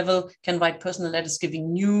upper level, can write personal letters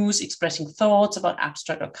giving news, expressing thoughts about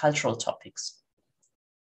abstract or cultural topics.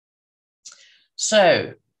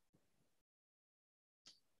 So,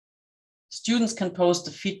 students can post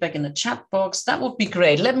the feedback in the chat box. That would be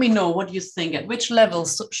great. Let me know what you think. At which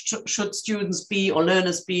levels should students be or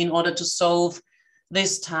learners be in order to solve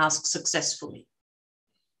this task successfully?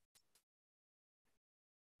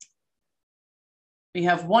 We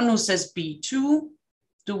have one who says B2.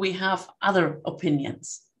 Do we have other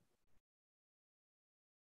opinions?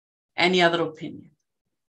 Any other opinion?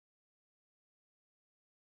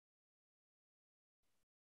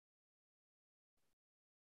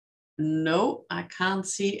 No, I can't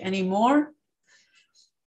see any more.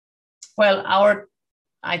 Well,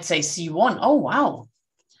 I'd say C1. Oh, wow.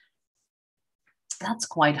 That's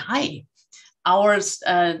quite high. Ours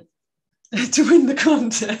to win the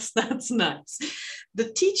contest. That's nice. The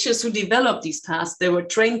teachers who developed these tasks, they were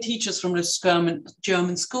trained teachers from the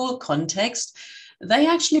German school context. They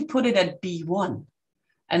actually put it at B1.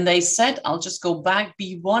 And they said, I'll just go back,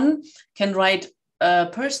 B1 can write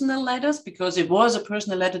personal letters, because it was a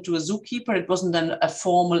personal letter to a zookeeper. It wasn't a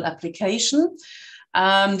formal application,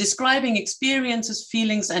 describing experiences,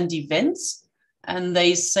 feelings, and events. And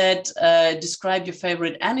they said, describe your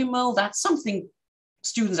favorite animal. That's something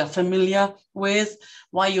students are familiar with.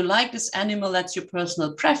 Why you like this animal, that's your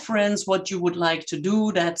personal preference. What you would like to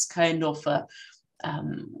do, that's kind of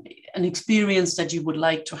an experience that you would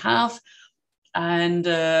like to have. And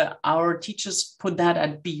our teachers put that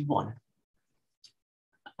at B1.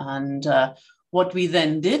 And what we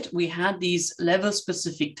then did, we had these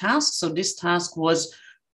level-specific tasks. So this task was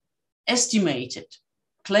estimated,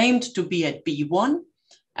 claimed to be at B1.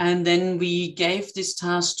 And then we gave this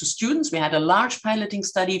task to students. We had a large piloting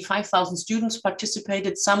study, 5,000 students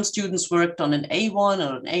participated. Some students worked on an A1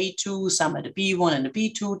 or an A2, some had a B1 and a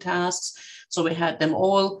B2 tasks. So we had them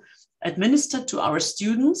all administered to our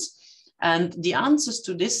students. And the answers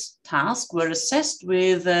to this task were assessed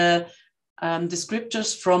with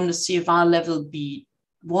descriptors from the CFR level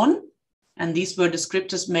B1. And these were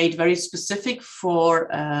descriptors made very specific for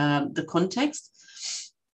the context.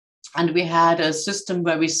 And we had a system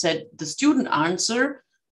where we said the student answer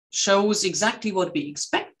shows exactly what we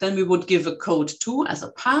expect. Then we would give a code 2 as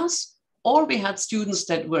a pass. Or we had students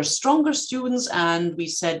that were stronger students and we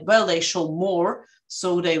said, well, they show more.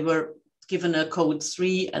 So they were given a code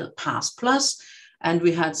 3, a pass plus. And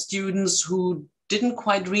we had students who didn't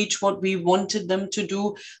quite reach what we wanted them to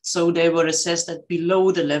do. So they were assessed at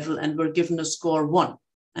below the level and were given a score 1.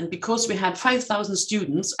 And because we had 5,000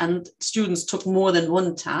 students and students took more than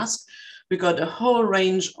one task, we got a whole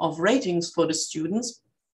range of ratings for the students.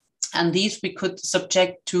 And these we could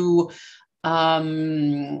subject to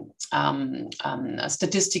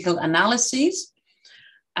statistical analyses.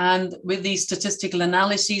 And with these statistical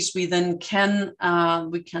analyses, we then can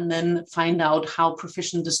find out how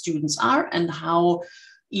proficient the students are and how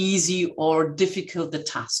easy or difficult the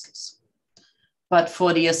task is. But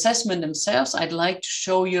for the assessment themselves, I'd like to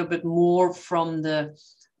show you a bit more from the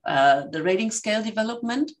rating scale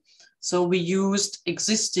development. So we used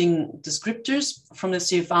existing descriptors from the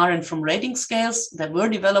CFR and from rating scales that were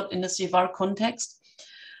developed in the CFR context.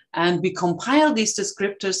 And we compiled these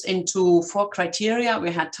descriptors into 4 criteria.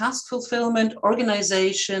 We had task fulfillment,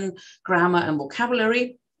 organization, grammar, and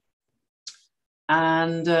vocabulary.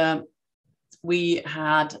 And we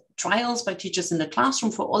had trials by teachers in the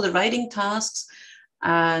classroom for all the writing tasks.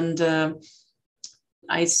 And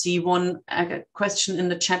I see one question in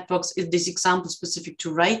the chat box. Is this example specific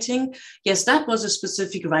to writing? Yes, that was a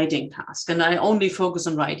specific writing task, and I only focus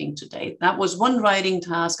on writing today. That was one writing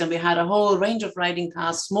task, and we had a whole range of writing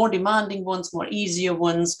tasks, more demanding ones, more easier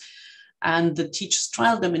ones. And the teachers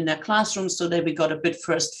trialed them in their classrooms so that we got a bit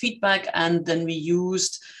first feedback, and then we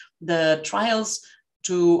used the trials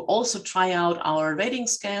to also try out our rating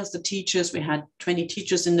scales. The teachers, we had 20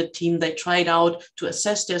 teachers in the team, they tried out to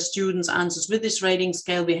assess their students' answers with this rating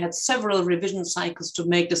scale. We had several revision cycles to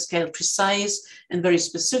make the scale precise and very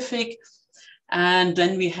specific. And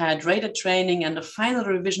then we had rater training and a final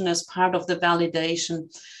revision as part of the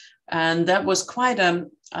validation. And that was quite a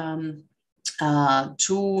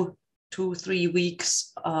 2-3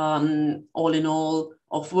 weeks all in all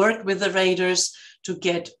of work with the raters to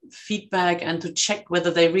get feedback and to check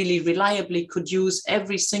whether they really reliably could use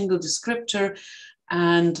every single descriptor.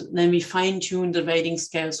 And then we fine-tuned the rating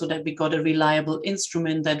scale so that we got a reliable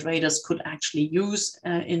instrument that raters could actually use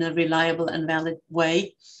in a reliable and valid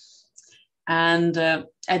way. And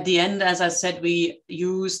at the end, as I said, we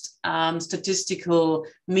used statistical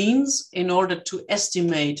means in order to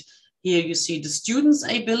estimate. Here you see the student's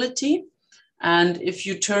ability. And if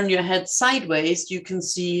you turn your head sideways, you can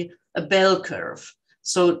see a bell curve.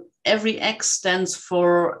 So every X stands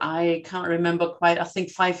for, I can't remember quite, I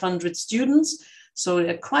think 500 students.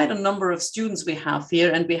 So quite a number of students we have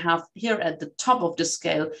here. And we have here at the top of the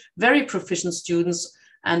scale, very proficient students.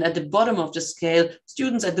 And at the bottom of the scale,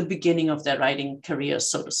 students at the beginning of their writing career,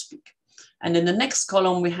 so to speak. And in the next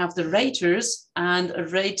column, we have the raters, and a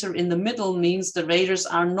rater in the middle means the raters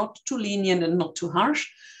are not too lenient and not too harsh.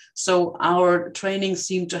 So our training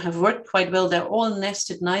seemed to have worked quite well. They're all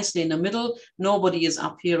nested nicely in the middle. Nobody is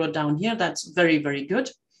up here or down here. That's very, very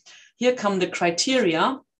good. Here come the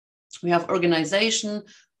criteria. We have organization,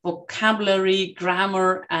 vocabulary,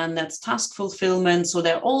 grammar, and that's task fulfillment. So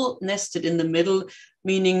they're all nested in the middle,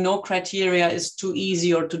 meaning no criteria is too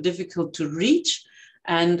easy or too difficult to reach.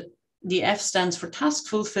 And the F stands for task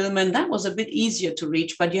fulfillment. That was a bit easier to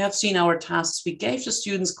reach, but you have seen our tasks. We gave the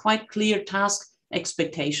students quite clear task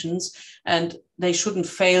expectations, and they shouldn't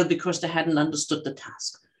fail because they hadn't understood the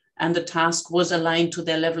task. And the task was aligned to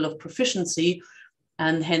their level of proficiency.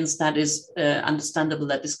 And hence that is understandable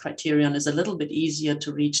that this criterion is a little bit easier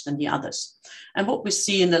to reach than the others. And what we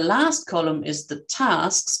see in the last column is the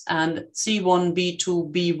tasks, and C1,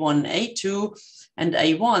 B2, B1, A2, and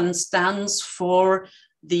A1 stands for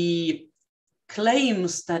the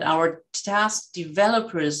claims that our task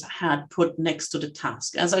developers had put next to the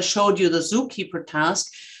task. As I showed you the zookeeper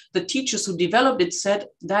task, the teachers who developed it said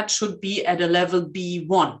that should be at a level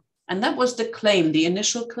B1. And that was the claim, the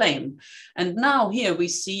initial claim. And now here we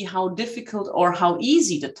see how difficult or how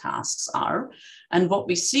easy the tasks are. And what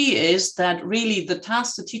we see is that really the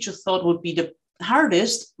tasks the teacher thought would be the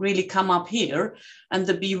hardest really come up here. And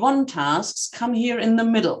the B1 tasks come here in the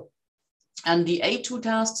middle. And the A2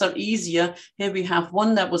 tasks are easier. Here we have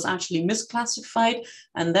one that was actually misclassified,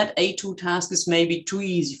 and that A2 task is maybe too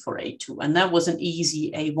easy for A2. And that was an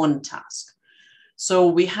easy A1 task. So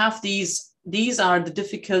we have these are the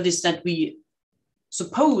difficulties that we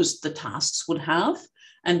supposed the tasks would have.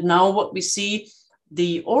 And now what we see,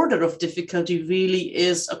 the order of difficulty really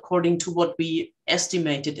is according to what we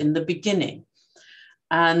estimated in the beginning.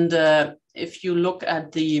 And if you look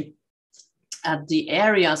at the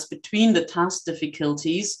areas between the task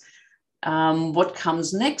difficulties, what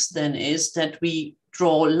comes next then is that we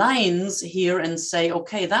draw lines here and say,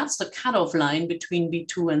 okay, that's the cutoff line between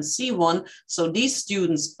B2 and C1. So these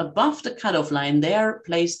students above the cutoff line, they're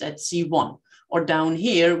placed at C1. Or down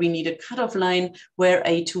here, we need a cutoff line where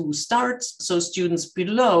A2 starts. So students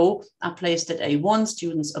below are placed at A1,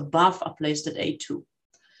 students above are placed at A2.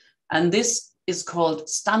 And this is called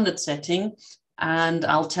standard setting. And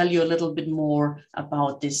I'll tell you a little bit more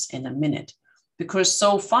about this in a minute. Because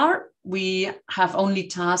so far, we have only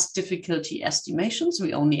task difficulty estimations.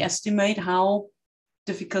 We only estimate how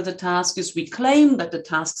difficult the task is. We claim that the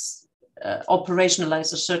tasks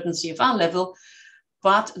operationalize a certain CFR level,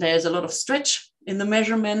 but there's a lot of stretch in the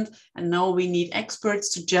measurement. And now we need experts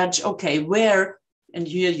to judge, okay, where, and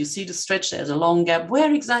here you see the stretch, there's a long gap.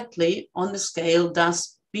 Where exactly on the scale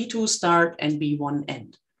does B2 start and B1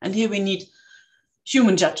 end? And here we need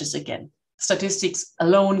human judges again. Statistics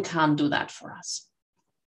alone can't do that for us.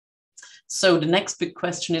 So the next big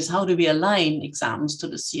question is, how do we align exams to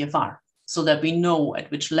the CFR so that we know at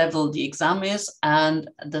which level the exam is and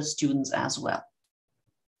the students as well?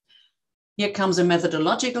 Here comes a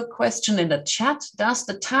methodological question in the chat. Does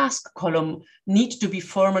the task column need to be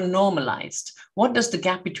further normalized? What does the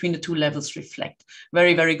gap between the two levels reflect?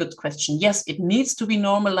 Very, very good question. Yes, it needs to be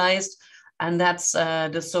normalized. and that's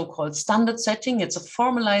the so-called standard setting. It's a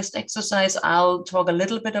formalized exercise. I'll talk a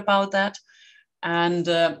little bit about that. And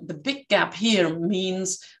the big gap here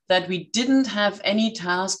means that we didn't have any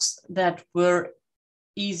tasks that were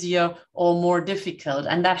easier or more difficult.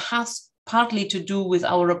 And that has partly to do with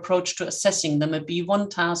our approach to assessing them. A B1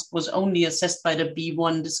 task was only assessed by the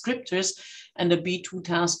B1 descriptors, and a B2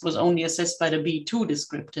 task was only assessed by the B2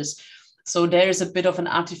 descriptors. So there is a bit of an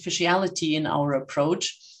artificiality in our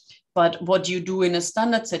approach. But what you do in a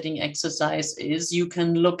standard setting exercise is you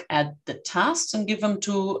can look at the tasks and give them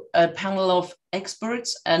to a panel of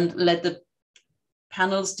experts and let the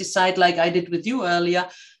panels decide, like I did with you earlier,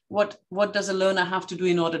 what does a learner have to do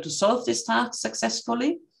in order to solve this task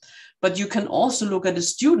successfully. But you can also look at the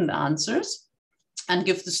student answers and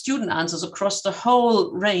give the student answers across the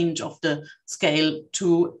whole range of the scale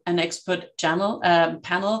to an expert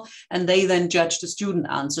panel, and they then judge the student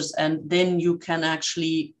answers. And then you can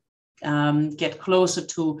actually get closer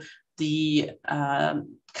to the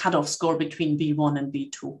cutoff score between B1 and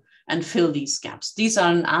B2 and fill these gaps. These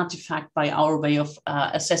are an artifact by our way of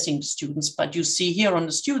assessing the students, but you see here on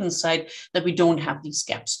the student side that we don't have these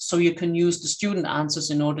gaps. So you can use the student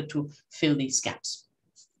answers in order to fill these gaps.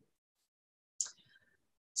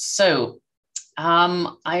 So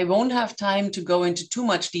I won't have time to go into too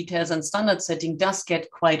much details, and standard setting does get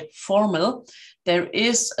quite formal. There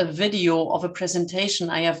is a video of a presentation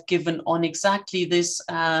I have given on exactly this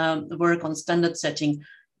work on standard setting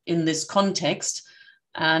in this context.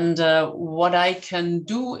 And what I can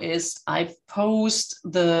do is I post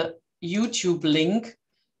the YouTube link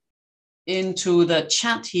into the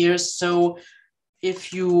chat here. So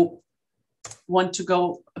if you want to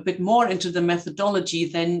go a bit more into the methodology,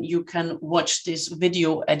 then you can watch this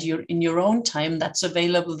video at in your own time. That's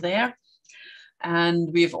available there.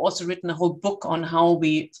 And we've also written a whole book on how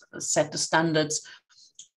we set the standards,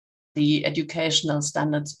 the educational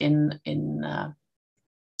standards in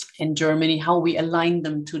Germany, how we align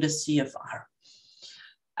them to the CFR.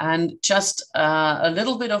 And just a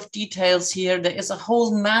little bit of details here. There is a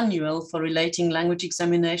whole manual for relating language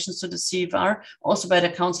examinations to the CFR, also by the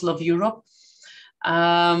Council of Europe.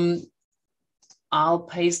 I'll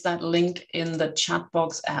paste that link in the chat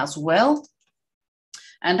box as well.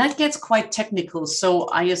 And that gets quite technical. So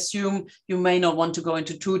I assume you may not want to go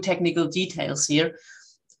into too technical details here.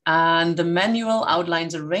 And the manual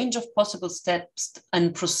outlines a range of possible steps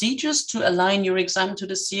and procedures to align your exam to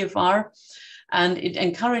the CFR. And it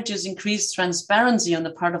encourages increased transparency on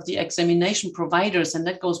the part of the examination providers. And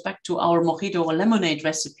that goes back to our mojito or lemonade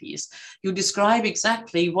recipes. You describe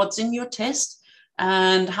exactly what's in your test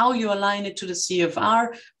and how you align it to the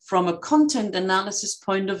CFR from a content analysis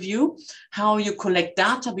point of view, how you collect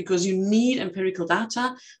data because you need empirical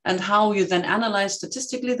data, and how you then analyze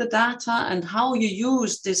statistically the data, and how you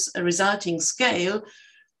use this resulting scale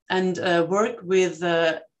and work with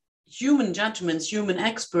human judgments, human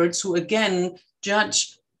experts who again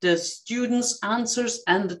judge the students' answers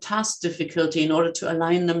and the task difficulty in order to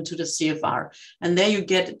align them to the CFR. And there you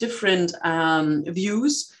get different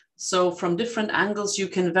views. So from different angles, you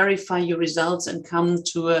can verify your results and come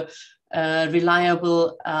to a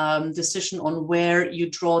reliable decision on where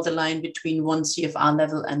you draw the line between one CFR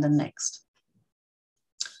level and the next.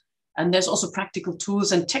 And there's also practical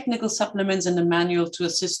tools and technical supplements in the manual to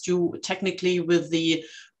assist you technically with the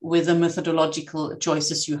methodological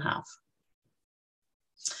choices you have.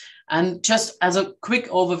 And just as a quick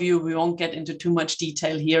overview, we won't get into too much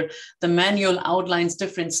detail here. The manual outlines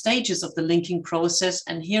different stages of the linking process.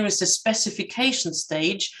 And here is the specification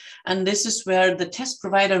stage. And this is where the test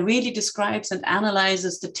provider really describes and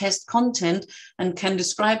analyzes the test content and can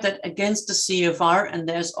describe that against the CFR. And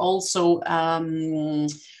there's also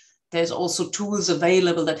tools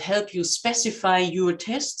available that help you specify your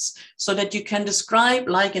tests so that you can describe,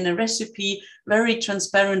 like in a recipe, very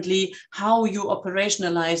transparently how you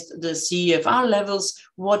operationalized the CFR levels,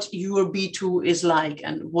 what your B2 is like,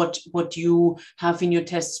 and what you have in your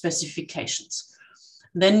test specifications.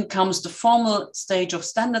 Then comes the formal stage of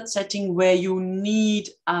standard setting, where you need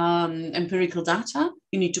empirical data.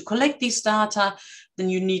 You need to collect these data. Then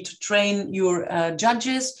you need to train your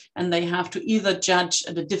judges, and they have to either judge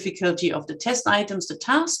the difficulty of the test items, the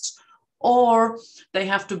tasks, or they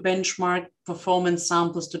have to benchmark performance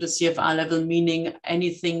samples to the CFR level, meaning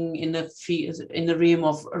anything in the realm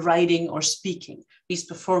of writing or speaking. These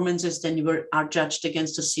performances then are judged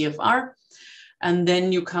against the CFR. And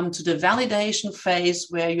then you come to the validation phase,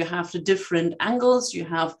 where you have the different angles. You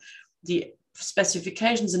have the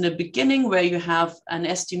specifications in the beginning, where you have an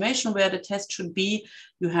estimation where the test should be.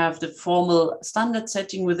 You have the formal standard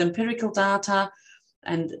setting with empirical data.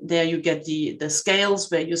 And there you get the scales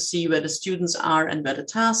where you see where the students are and where the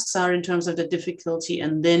tasks are in terms of the difficulty.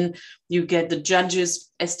 And then you get the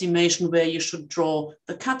judges' estimation where you should draw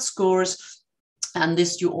the cut scores. And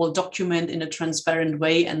this you all document in a transparent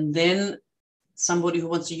way. And then somebody who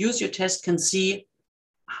wants to use your test can see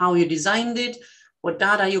how you designed it, what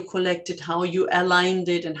data you collected, how you aligned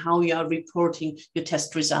it, and how you are reporting your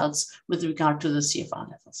test results with regard to the CFR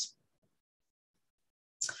levels.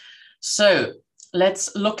 So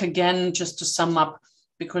let's look again, just to sum up,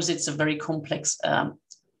 because it's a very complex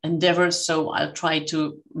endeavor. So I'll try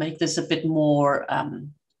to make this a bit more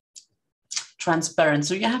transparent.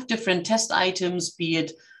 So you have different test items, be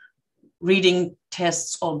it reading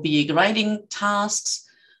tests or be it writing tasks.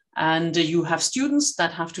 And you have students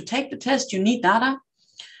that have to take the test. You need data.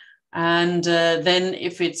 And then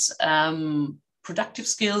if it's productive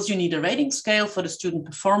skills, you need a rating scale for the student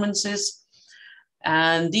performances.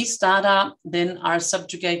 And these data then are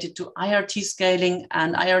subjugated to IRT scaling,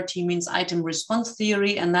 and IRT means item response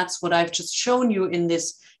theory. And that's what I've just shown you in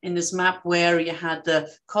this map, where you had the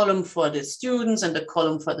column for the students and the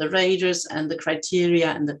column for the raters and the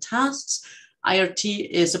criteria and the tasks.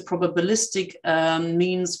 IRT is a probabilistic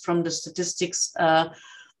means from the statistics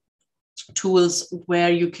tools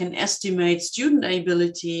where you can estimate student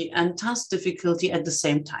ability and task difficulty at the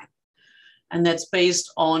same time. And that's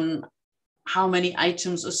based on how many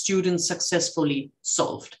items a student successfully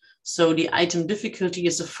solved. So the item difficulty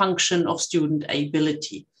is a function of student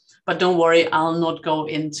ability. But don't worry, I'll not go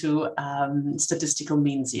into statistical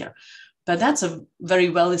means here. But that's a very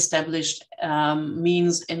well-established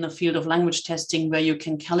means in the field of language testing, where you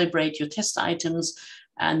can calibrate your test items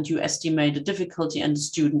and you estimate the difficulty and the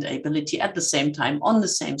student ability at the same time on the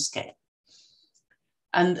same scale.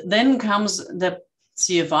 And then comes the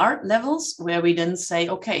CFR levels, where we then say,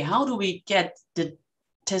 okay, how do we get the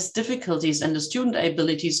test difficulties and the student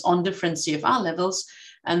abilities on different CFR levels?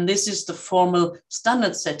 And this is the formal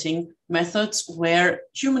standard setting methods, where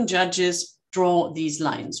human judges draw these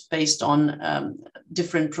lines based on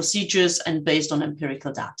different procedures and based on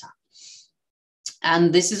empirical data.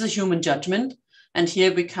 And this is a human judgment. And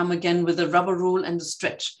here we come again with the rubber rule and the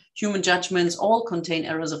stretch. Human judgments all contain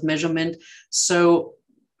errors of measurement. So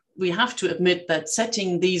we have to admit that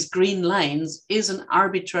setting these green lines is an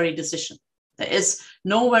arbitrary decision. There is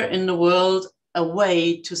nowhere in the world a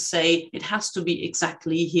way to say it has to be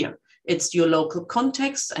exactly here. It's your local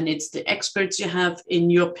context, and it's the experts you have in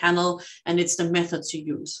your panel, and it's the methods you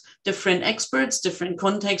use. Different experts, different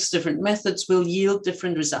contexts, different methods will yield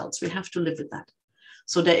different results. We have to live with that.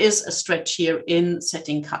 So there is a stretch here in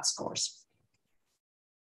setting cut scores.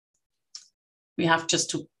 We have just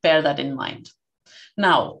to bear that in mind.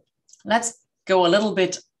 Now, let's go a little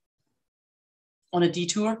bit on a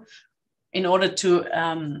detour in order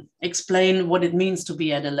to explain what it means to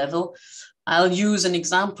be at a level. I'll use an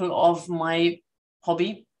example of my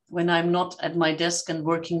hobby. When I'm not at my desk and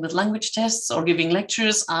working with language tests or giving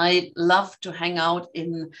lectures, I love to hang out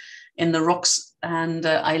in the rocks, and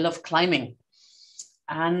I love climbing.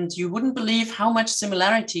 And you wouldn't believe how much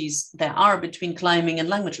similarities there are between climbing and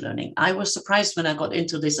language learning. I was surprised when I got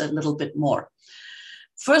into this a little bit more.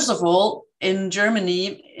 First of all, in Germany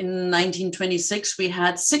in 1926, we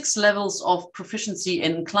had 6 levels of proficiency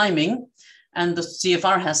in climbing, and the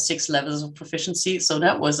CFR has 6 levels of proficiency. So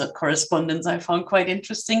that was a correspondence I found quite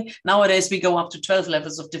interesting. Nowadays, we go up to 12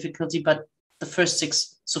 levels of difficulty, but the first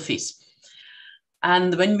 6 suffice.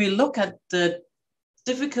 And when we look at the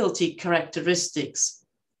difficulty characteristics,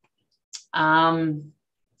 I'll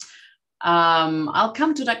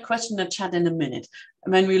come to that question in the chat in a minute.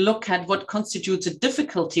 When we look at what constitutes a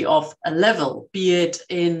difficulty of a level, be it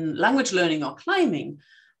in language learning or climbing,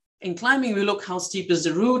 in climbing, we look how steep is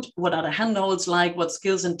the route, what are the handholds like, what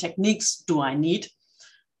skills and techniques do I need?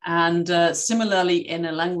 And similarly, in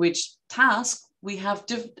a language task, we have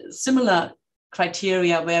similar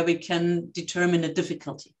criteria where we can determine the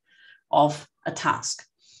difficulty of a task.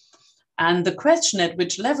 And the question, at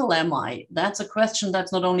which level am I? That's a question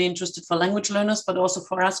that's not only interested for language learners, but also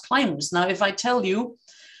for us climbers. Now, if I tell you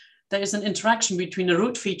there is an interaction between the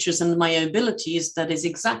root features and my abilities, that is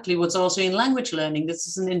exactly what's also in language learning. This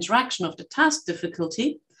is an interaction of the task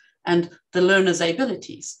difficulty and the learner's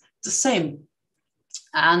abilities. It's the same.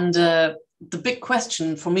 And the big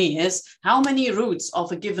question for me is, how many routes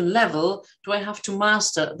of a given level do I have to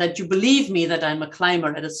master that you believe me that I'm a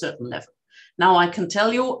climber at a certain level? Now I can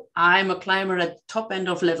tell you I'm a climber at the top end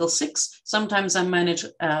of level 6. Sometimes I manage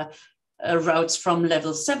routes from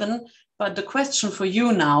level 7. But the question for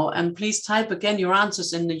you now, and please type again your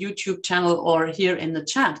answers in the YouTube channel or here in the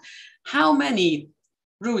chat, how many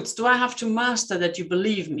routes do I have to master that you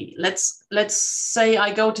believe me? Let's say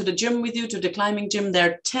I go to the gym with you, to the climbing gym.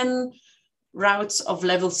 There are 10 routes of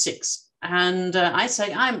level 6. And I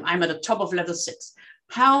say I'm at the top of level 6.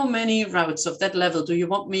 How many routes of that level do you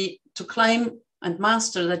want me to climb and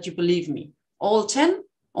master that you believe me? All 10?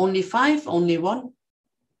 Only 5? Only 1?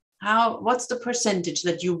 What's the percentage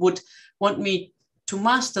that you would want me to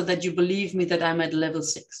master that you believe me that I'm at level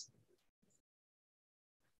 6?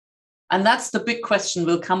 And that's the big question.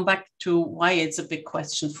 We'll come back to why it's a big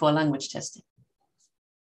question for language testing.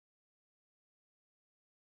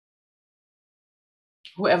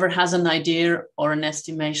 Whoever has an idea or an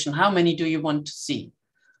estimation, how many do you want to see?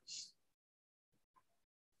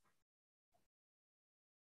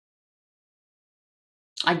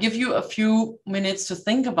 I give you a few minutes to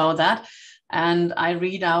think about that. And I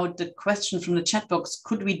read out the question from the chat box.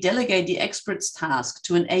 Could we delegate the expert's task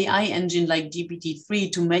to an AI engine like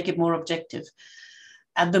GPT-3 to make it more objective?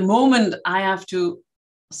 At the moment, I have to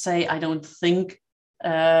say, I don't think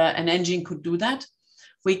an engine could do that.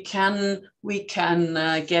 We can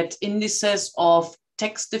get indices of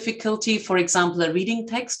text difficulty. For example, a reading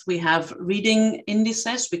text, we have reading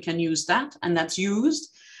indices. We can use that, and that's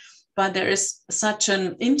used. But there is such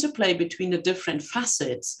an interplay between the different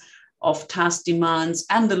facets of task demands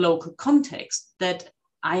and the local context that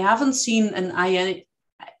I haven't seen an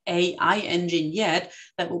AI engine yet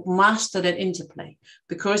that will master that interplay,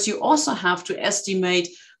 because you also have to estimate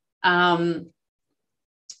the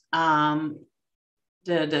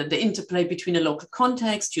interplay between a local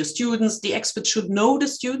context, your students. The expert should know the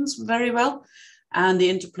students very well, and the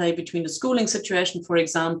interplay between the schooling situation, for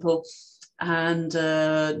example, and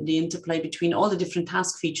the interplay between all the different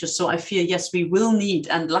task features. So I fear, yes, we will need,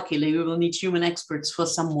 and luckily we will need human experts for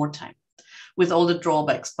some more time with all the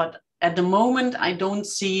drawbacks. But at the moment, I don't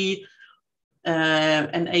see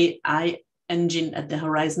an AI engine at the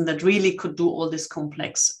horizon that really could do all these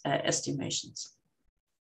complex estimations.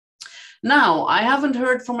 Now, I haven't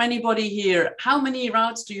heard from anybody here. How many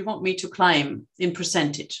routes do you want me to climb in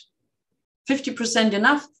percentage? 50%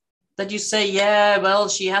 enough? That you say, yeah, well,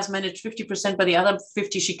 she has managed 50%, but the other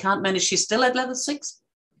 50 she can't manage, she's still at level 6?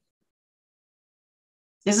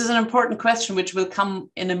 This is an important question, which will come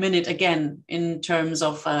in a minute again in terms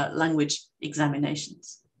of language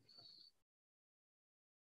examinations.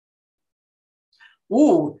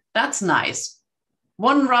 Oh, that's nice.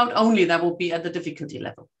 1 route only, that will be at the difficulty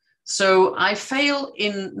level. So I fail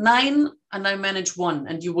in 9 and I manage 1,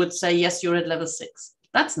 and you would say, yes, you're at level 6.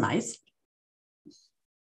 That's nice.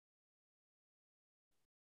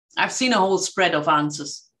 I've seen a whole spread of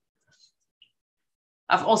answers.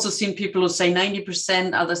 I've also seen people who say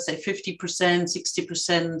 90%, others say 50%,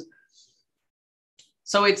 60%.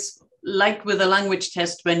 So it's like with a language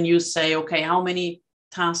test when you say, okay, how many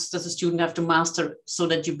tasks does a student have to master so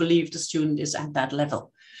that you believe the student is at that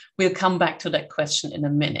level? We'll come back to that question in a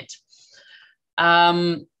minute.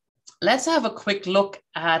 Let's have a quick look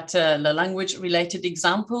at the language-related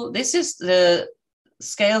example. This is the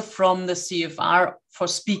scale from the CFR for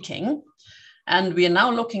speaking. And we are now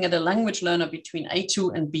looking at a language learner between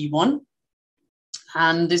A2 and B1.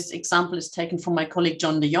 And this example is taken from my colleague,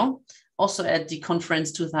 John de Jong, also at the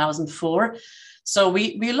conference 2004. So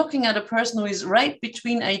we're looking at a person who is right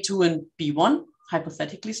between A2 and B1,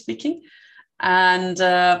 hypothetically speaking. And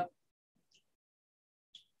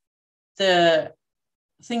the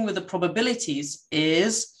thing with the probabilities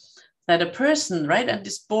is that a person right at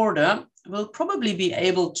this border will probably be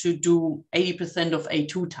able to do 80% of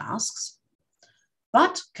A2 tasks,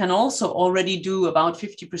 but can also already do about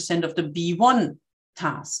 50% of the B1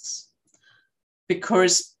 tasks,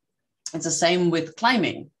 because it's the same with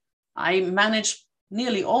climbing. I manage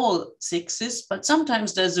nearly all 6s, but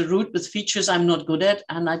sometimes there's a route with features I'm not good at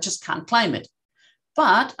and I just can't climb it.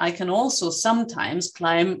 But I can also sometimes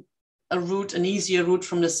climb a route, an easier route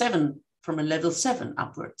from the 7, from a level 7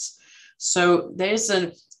 upwards. So there's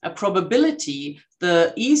a probability.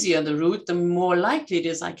 The easier the route, the more likely it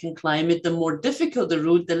is I can climb it. The more difficult the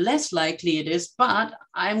route, the less likely it is, but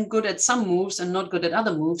I'm good at some moves and not good at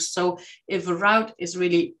other moves. So if a route is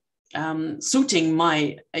really suiting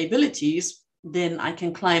my abilities, then I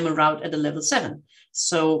can climb a route at a level 7.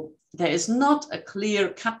 So there is not a clear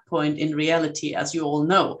cut point in reality, as you all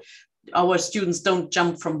know. Our students don't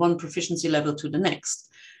jump from one proficiency level to the next.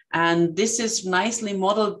 And this is nicely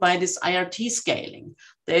modeled by this IRT scaling.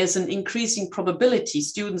 There's an increasing probability.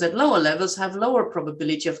 Students at lower levels have lower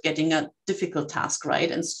probability of getting a difficult task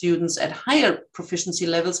right, and students at higher proficiency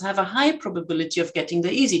levels have a high probability of getting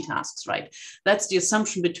the easy tasks right. That's the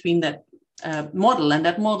assumption between that model, and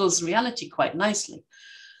that models reality quite nicely.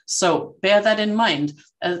 So bear that in mind.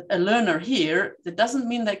 A learner here, that doesn't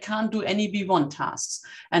mean they can't do any B1 tasks.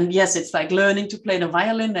 And yes, it's like learning to play the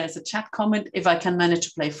violin. There's a chat comment. If I can manage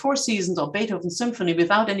to play Four Seasons or Beethoven Symphony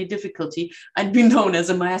without any difficulty, I'd be known as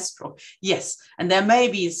a maestro. Yes, and there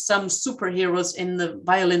may be some superheroes in the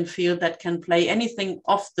violin field that can play anything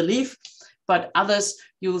off the leaf, but others,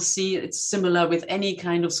 you'll see it's similar with any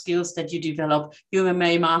kind of skills that you develop. You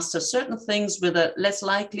may master certain things with a less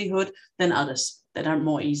likelihood than others that are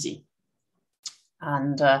more easy.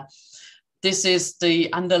 And this is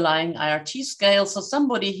the underlying IRT scale. So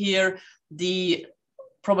somebody here, the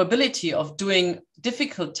probability of doing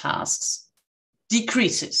difficult tasks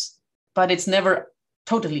decreases, but it's never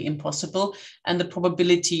totally impossible. And the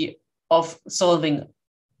probability of solving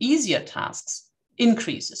easier tasks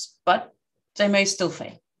increases, but they may still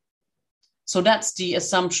fail. So that's the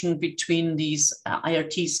assumption between these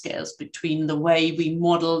IRT scales, between the way we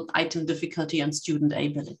model item difficulty and student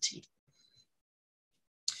ability.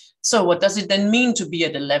 So what does it then mean to be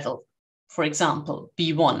at a level, for example,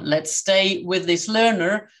 B1? Let's stay with this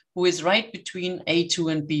learner who is right between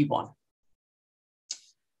A2 and B1.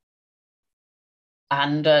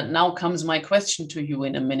 And now comes my question to you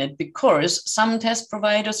in a minute, because some test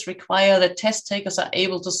providers require that test takers are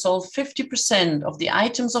able to solve 50% of the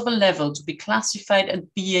items of a level to be classified as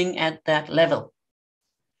being at that level.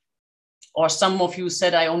 Or some of you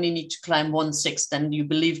said, I only need to climb 1/6, then you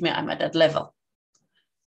believe me, I'm at that level.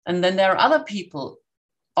 And then there are other people,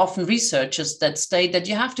 often researchers, that state that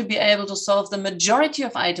you have to be able to solve the majority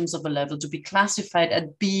of items of a level to be classified as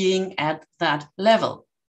being at that level.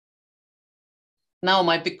 Now,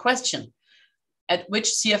 my big question, at which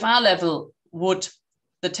CFR level would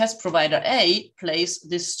the test provider A place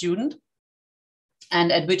this student?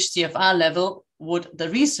 And at which CFR level would the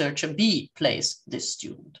researcher B place this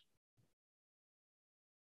student?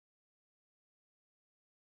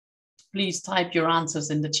 Please type your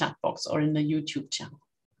answers in the chat box or in the YouTube channel.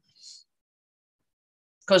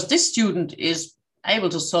 Because this student is able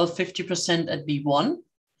to solve 50% at B1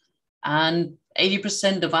 and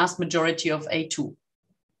 80%, the vast majority of A2.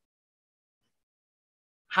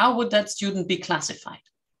 How would that student be classified?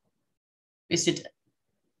 Is it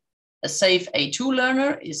a safe A2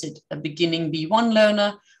 learner? Is it a beginning B1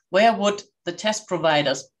 learner? Where would the test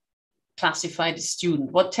providers classify the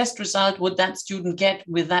student? What test result would that student get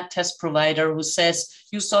with that test provider who says,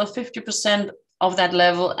 you solve 50% of that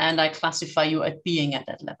level and I classify you at being at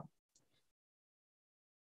that level?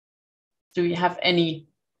 Do you have any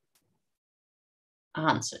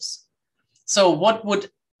answers? So what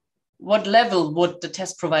level would the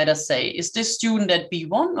test provider say? Is this student at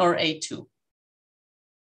B1 or A2?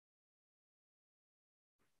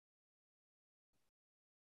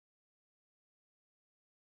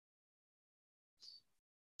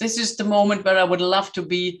 This is the moment where I would love to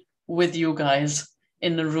be with you guys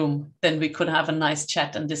in the room. Then we could have a nice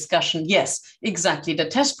chat and discussion. Yes, exactly. The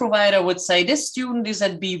test provider would say this student is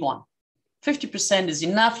at B1. 50% is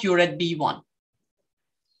enough, you're at B1.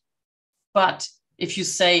 But if you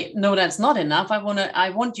say, no, that's not enough, I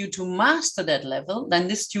want you to master that level, then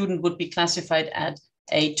this student would be classified at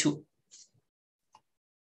A2.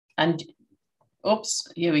 And oops,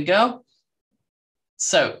 here we go.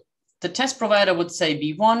 So the test provider would say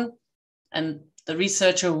B1, and the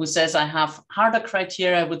researcher who says I have harder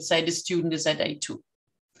criteria would say the student is at A2.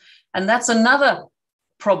 And that's another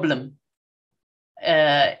problem.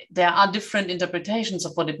 There are different interpretations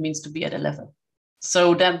of what it means to be at a level.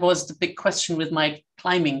 So that was the big question with my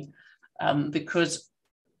climbing, because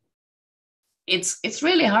it's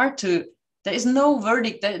really hard to, there is no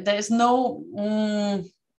verdict, there is no,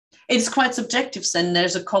 it's quite subjective. And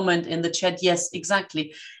there's a comment in the chat, yes,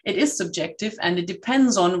 exactly. It is subjective and it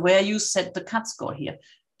depends on where you set the cut score here.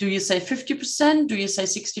 Do you say 50%? Do you say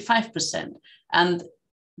 65%? And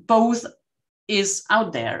both is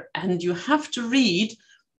out there, and you have to read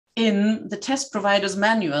in the test providers'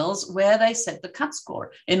 manuals where they set the cut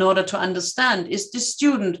score in order to understand, is this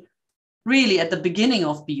student really at the beginning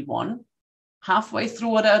of B1, halfway through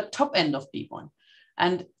or the top end of B1?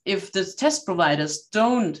 And if the test providers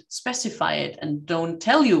don't specify it and don't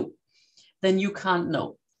tell you, then you can't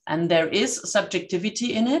know. And there is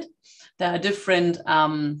subjectivity in it. There are different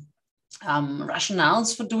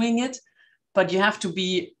rationales for doing it. But you have to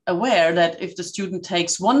be aware that if the student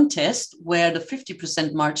takes one test where the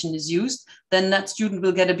 50% margin is used, then that student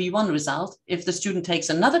will get a B1 result. If the student takes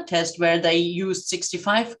another test where they used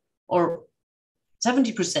 65 or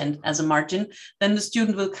 70% as a margin, then the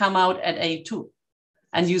student will come out at A2.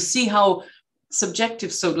 And you see how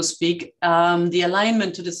subjective, so to speak, the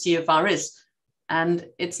alignment to the CFR is. And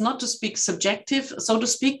it's not to speak subjective, so to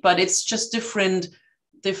speak, but it's just different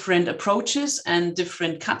different approaches and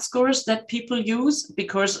different cut scores that people use,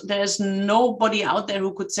 because there's nobody out there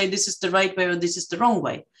who could say this is the right way or this is the wrong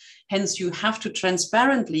way. Hence, you have to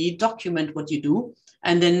transparently document what you do,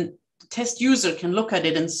 and then the test user can look at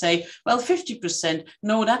it and say, well, 50%,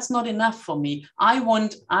 no, that's not enough for me. I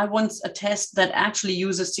want a test that actually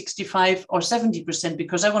uses 65 or 70%,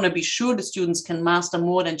 because I want to be sure the students can master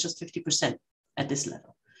more than just 50% at this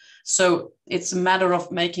level. So it's a matter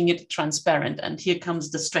of making it transparent. And here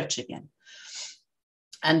comes the stretch again.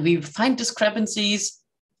 And we find discrepancies,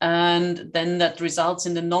 and then that results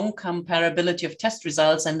in the non-comparability of test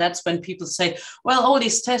results. And that's when people say, well, all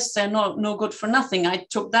these tests are no good for nothing. I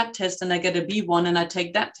took that test and I get a B1, and I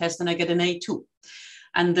take that test and I get an A2.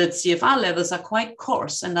 And the CFR levels are quite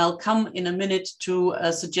coarse. And I'll come in a minute to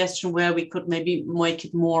a suggestion where we could maybe make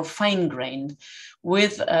it more fine-grained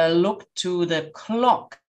with a look to the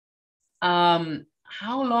clock.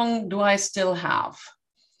 How long do I still have?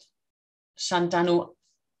 Shantanu,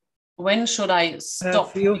 when should I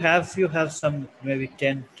stop? You have some maybe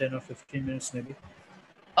 10 or 15 minutes maybe.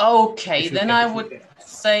 Okay, then I would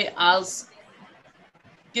say I'll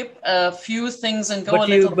skip a few things and go a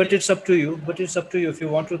little bit. But it's up to you. If you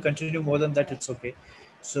want to continue more than that, it's okay.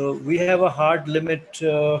 So we have a hard limit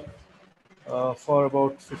for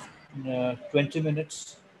about 20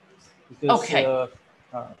 minutes. Because, okay.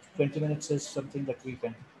 20 minutes is something that we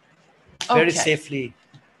can very safely.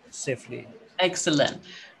 Excellent.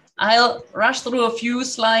 I'll rush through a few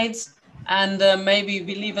slides, and maybe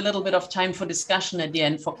we leave a little bit of time for discussion at the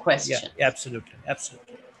end for questions. Yeah, absolutely.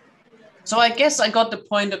 So I guess I got the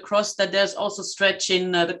point across that there's also stretch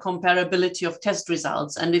in the comparability of test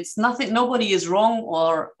results, and it's nothing, nobody is wrong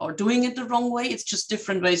or doing it the wrong way. It's just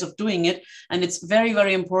different ways of doing it. And it's very,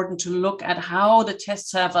 very important to look at how the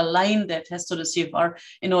tests have aligned their test to the CFR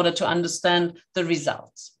in order to understand the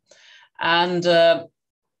results. And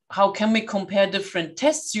how can we compare different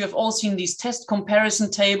tests? You have all seen these test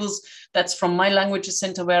comparison tables. That's from my languages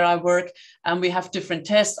center where I work. And we have different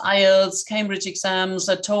tests, IELTS, Cambridge exams,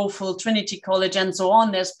 TOEFL, Trinity College, and so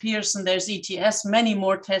on. There's Pearson, there's ETS, many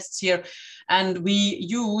more tests here. And we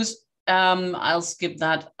use, I'll skip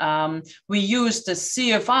that. We use the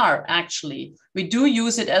CFR, actually. We do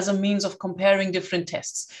use it as a means of comparing different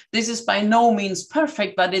tests. This is by no means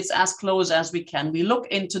perfect, but it's as close as we can. We look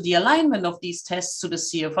into the alignment of these tests to the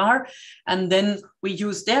CFR, and then we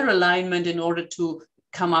use their alignment in order to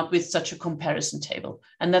come up with such a comparison table.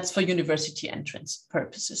 And that's for university entrance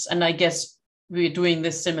purposes. And I guess we're doing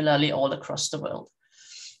this similarly all across the world.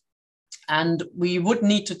 And we would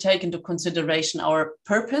need to take into consideration our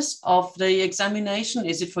purpose of the examination.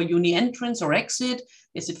 Is it for uni entrance or exit?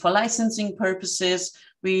 Is it for licensing purposes?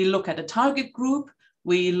 We look at a target group.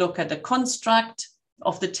 We look at the construct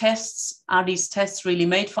of the tests. Are these tests really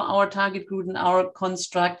made for our target group and our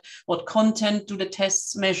construct? What content do the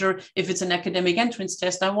tests measure? If it's an academic entrance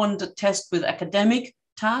test, I want a test with academic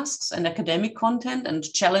tasks and academic content and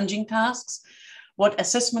challenging tasks. What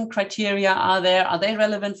assessment criteria are there? Are they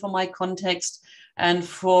relevant for my context? And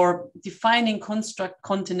for defining construct,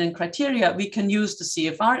 content, and criteria, we can use the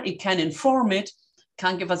CFR. It can inform it,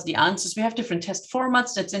 can't give us the answers. We have different test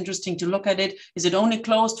formats. That's interesting to look at it. Is it only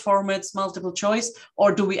closed formats, multiple choice,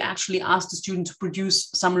 or do we actually ask the student to produce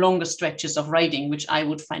some longer stretches of writing, which I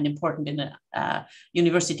would find important in a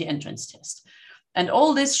university entrance test? And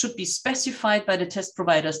all this should be specified by the test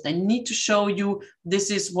providers. They need to show you,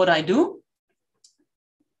 this is what I do.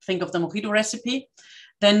 Think of the mojito recipe.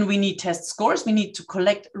 Then we need test scores. We need to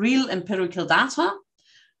collect real empirical data,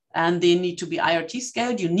 and they need to be IRT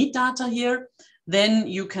scaled. You need data here. Then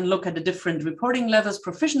you can look at the different reporting levels,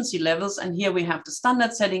 proficiency levels. And here we have the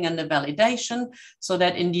standard setting and the validation, so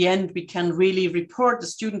that in the end, we can really report the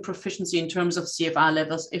student proficiency in terms of CFR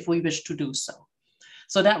levels if we wish to do so.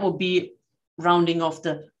 So that will be rounding off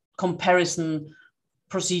the comparison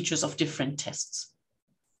procedures of different tests.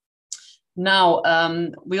 Now,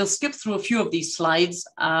 we'll skip through a few of these slides.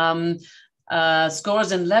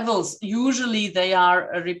 Scores and levels, usually they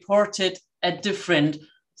are reported at different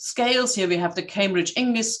scales. Here we have the Cambridge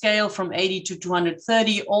English scale from 80 to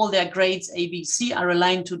 230. All their grades A, B, C are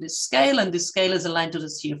aligned to this scale, and this scale is aligned to the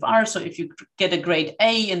CFR. So if you get a grade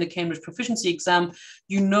A in the Cambridge proficiency exam,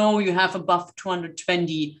 you know you have above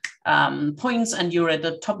 220 points, and you're at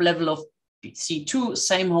the top level of C2.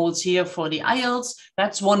 Same holds here for the IELTS.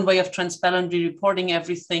 That's one way of transparently reporting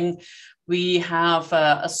everything. We have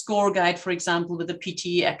a score guide, for example, with the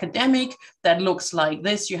PTE academic that looks like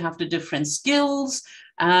this. You have the different skills,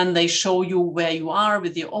 and they show you where you are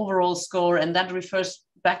with the overall score. And that refers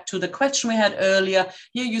back to the question we had earlier.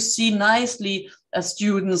 Here you see nicely a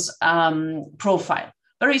student's profile.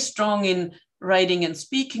 Very strong in writing and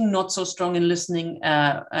speaking, not so strong in listening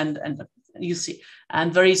and you see,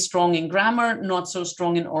 and very strong in grammar, not so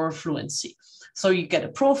strong in oral fluency. So you get a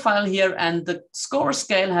profile here, and the score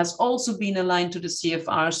scale has also been aligned to the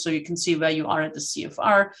CFR, so you can see where you are at the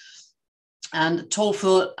CFR. And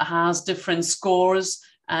TOEFL has different scores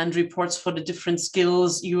and reports for the different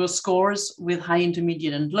skills, your scores with high,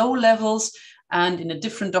 intermediate, and low levels. And in a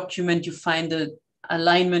different document, you find the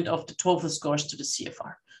alignment of the TOEFL scores to the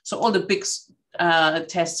CFR. So all the big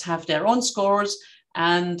tests have their own scores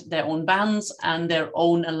and their own bands and their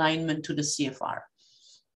own alignment to the CFR.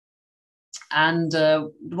 And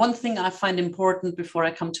one thing I find important before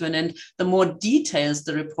I come to an end, the more details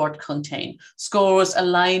the report contain, scores,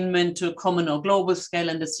 alignment to a common or global scale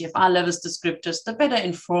and the CFR levels descriptors, the better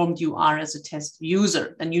informed you are as a test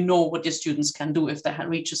user, and you know what your students can do if they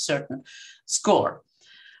reach a certain score.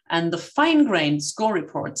 And the fine-grained score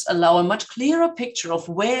reports allow a much clearer picture of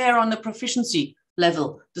where on the proficiency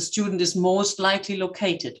level the student is most likely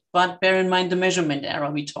located. But bear in mind the measurement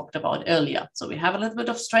error we talked about earlier. So we have a little bit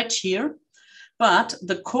of stretch here. But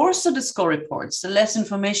the coarser the score reports, the less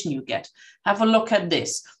information you get. Have a look at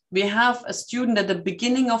this. We have a student at the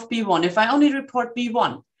beginning of B1. If I only report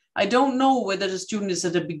B1, I don't know whether the student is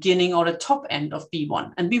at the beginning or the top end of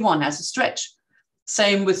B1, and B1 has a stretch.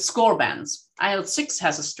 Same with score bands. IELTS 6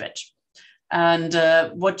 has a stretch. And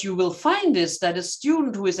what you will find is that a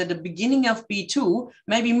student who is at the beginning of B2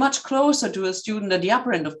 may be much closer to a student at the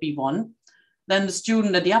upper end of B1 than the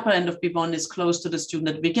student at the upper end of B1 is close to the student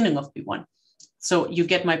at the beginning of B1. So you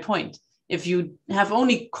get my point. If you have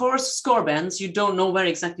only coarse score bands, you don't know where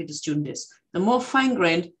exactly the student is. The more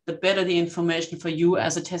fine-grained, the better the information for you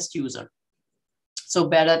as a test user. So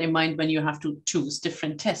bear that in mind when you have to choose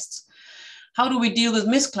different tests. How do we deal with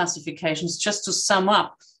misclassifications? Just to sum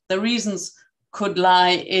up, the reasons could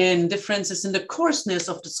lie in differences in the coarseness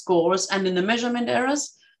of the scores and in the measurement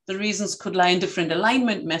errors. The reasons could lie in different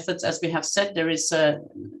alignment methods. As we have said, there is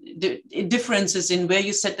differences in where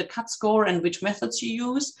you set the cut score and which methods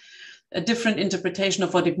you use. A different interpretation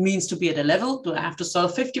of what it means to be at a level. Do I have to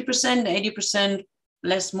solve 50%, 80%,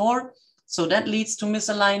 less, more? So that leads to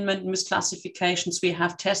misalignment, misclassifications. We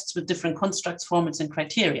have tests with different constructs, formats, and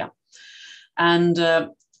criteria. And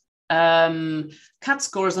cut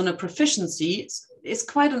scores on a proficiency is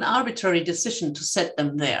quite an arbitrary decision to set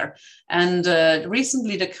them there. And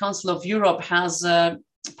recently, the Council of Europe has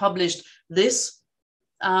published this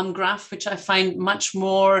graph, which I find much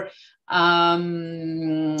more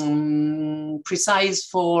precise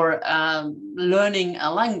for learning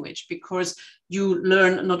a language, because you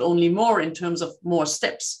learn not only more in terms of more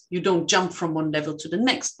steps, you don't jump from one level to the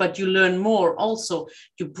next, but you learn more also,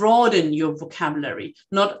 you broaden your vocabulary,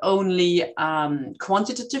 not only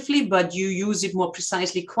quantitatively, but you use it more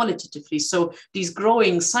precisely qualitatively. So these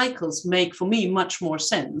growing cycles make, for me, much more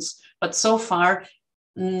sense. But so far,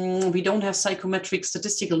 we don't have psychometric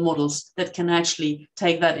statistical models that can actually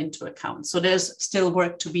take that into account. So there's still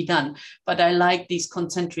work to be done. But I like these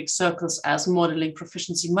concentric circles as modeling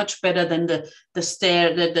proficiency much better than the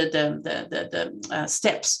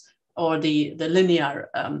steps or the linear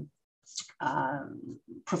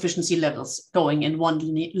proficiency levels going in one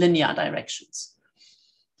linear directions.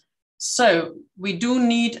 So we do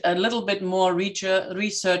need a little bit more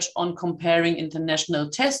research on comparing international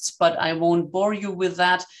tests, but I won't bore you with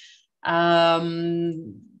that.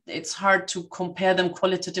 It's hard to compare them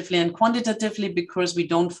qualitatively and quantitatively because we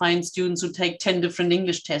don't find students who take 10 different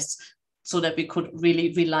English tests so that we could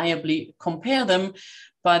really reliably compare them.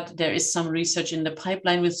 But there is some research in the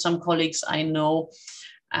pipeline with some colleagues I know.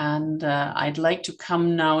 And I'd like to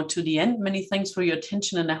come now to the end. Many thanks for your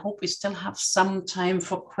attention, and I hope we still have some time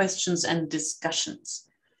for questions and discussions.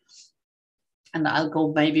 And I'll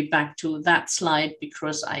go maybe back to that slide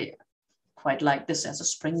because I quite like this as a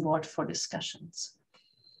springboard for discussions.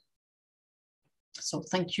 So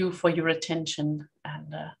thank you for your attention,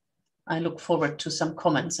 and I look forward to some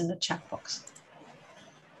comments in the chat box.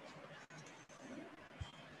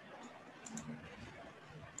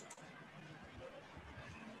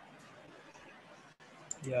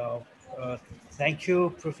 Yeah, thank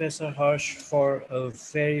you, Professor Harsch, for a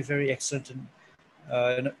very, very excellent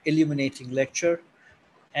and illuminating lecture.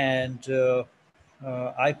 And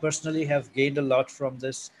I personally have gained a lot from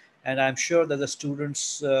this, and I'm sure that the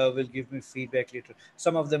students will give me feedback later.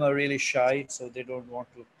 Some of them are really shy, so they don't want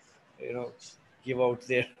to, give out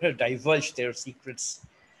their divulge their secrets.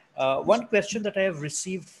 One question that I have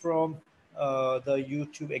received from the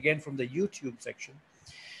YouTube, again from the YouTube section.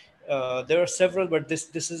 There are several, but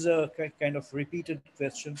this is a kind of repeated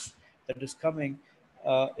questions that is coming.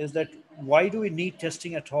 Is that why do we need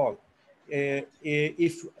testing at all?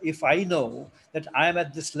 if I know that I am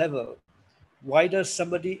at this level, why does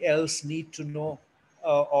somebody else need to know,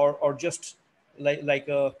 or just like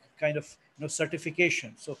a kind of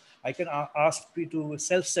certification? So I can ask people to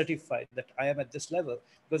self-certify that I am at this level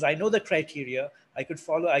because I know the criteria. I could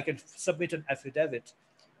follow. I can submit an affidavit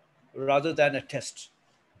rather than a test.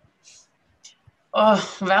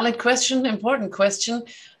 Valid question, important question.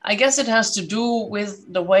 I guess it has to do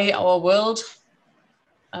with the way our world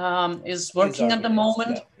is Is working at the organized.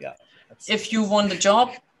 moment. Yeah, yeah, If absolutely. you want a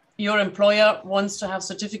job, your employer wants to have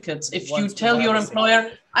certificates. If you Wants to tell have your a employer,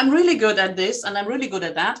 certificate. I'm really good at this and I'm really good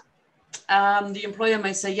at that, the employer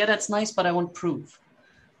may say, yeah, that's nice, but I want proof.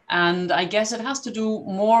 And I guess it has to do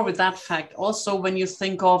more with that fact. Also, when you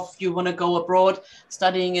think of you want to go abroad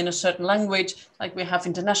studying in a certain language, like we have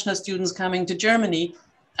international students coming to Germany,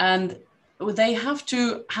 and they have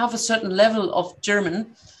to have a certain level of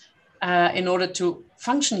German in order to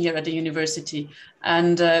function here at the university.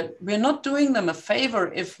 And we're not doing them a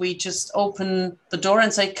favor if we just open the door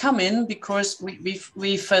and say, come in, because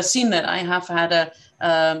we've seen that. I have had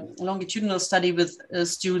a longitudinal study with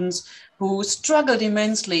students who struggled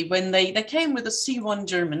immensely when they came with a C1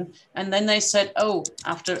 German. And then they said, oh,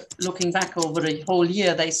 after looking back over a whole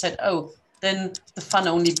year, they said, oh, then the fun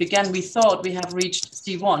only began. We thought we have reached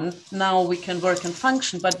C1. Now we can work and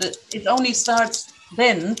function, but it only starts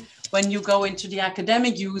then when you go into the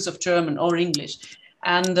academic use of German or English.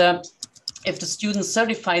 And if the students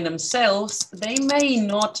certify themselves, they may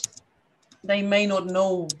not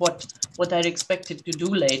know what they're expected to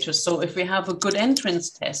do later. So if we have a good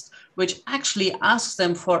entrance test, which actually asks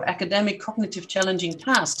them for academic cognitive challenging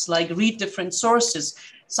tasks, like read different sources,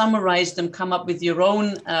 summarize them, come up with your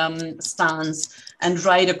own stance, and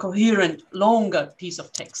write a coherent, longer piece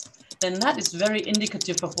of text, then that is very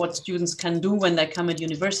indicative of what students can do when they come at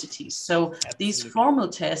universities. So these Absolutely. formal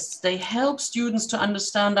tests, they help students to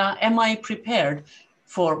understand, am I prepared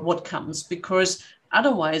for what comes? Because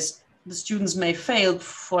otherwise, the students may fail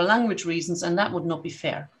for language reasons, and that would not be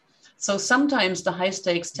fair. So sometimes the high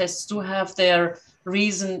stakes tests do have their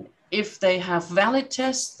reason if they have valid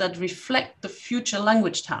tests that reflect the future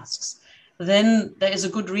language tasks. Then there is a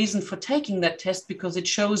good reason for taking that test because it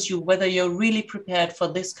shows you whether you're really prepared for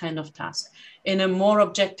this kind of task in a more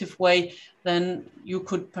objective way than you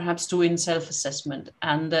could perhaps do in self-assessment.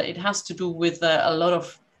 And it has to do with a lot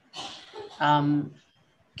of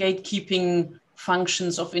gatekeeping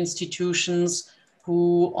functions of institutions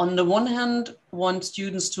who, on the one hand, want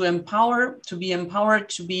students to be empowered, to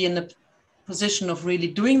be in a position of really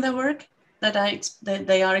doing their work that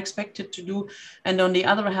they are expected to do. And on the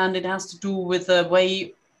other hand, it has to do with the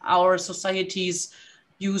way our societies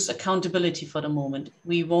use accountability for the moment.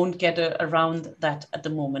 We won't get around that at the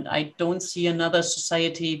moment. I don't see another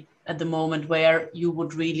society at the moment where you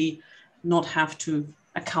would really not have to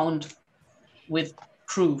account with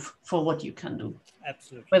proof for what you can do,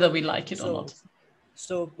 Absolutely. whether we like it or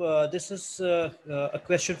So, not. this is a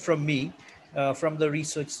question from me, from the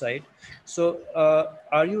research side. So,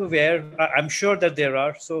 are you aware? I'm sure that there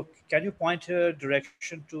are. So, can you point a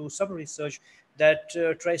direction to some research that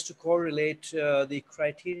tries to correlate the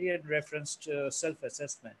criterion referenced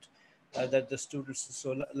self-assessment that the students,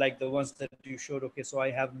 so like the ones that you showed? Okay, so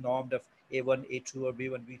I have normed of A1, A2, or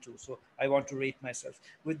B1, B2. So I want to rate myself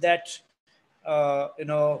with that.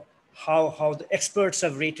 How the experts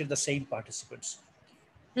have rated the same participants.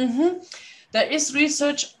 Mm-hmm. There is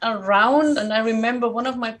research around, and I remember one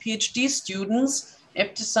of my PhD students,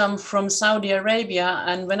 Ebtisam from Saudi Arabia,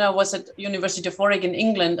 and when I was at University of Oregon,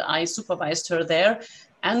 England, I supervised her there,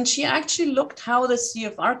 and she actually looked how the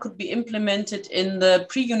CFR could be implemented in the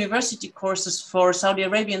pre-university courses for Saudi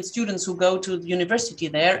Arabian students who go to the university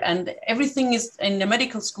there, and everything is in the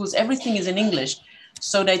medical schools, everything is in English,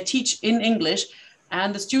 so they teach in English,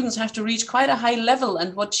 and the students have to reach quite a high level.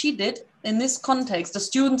 And what she did in this context, the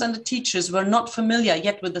students and the teachers were not familiar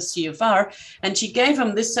yet with the CFR, and she gave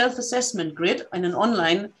them this self-assessment grid in an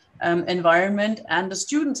online environment, and the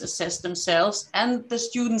students assessed themselves, and the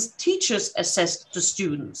students' teachers assessed the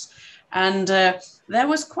students. And there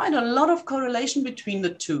was quite a lot of correlation between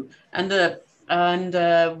the two. And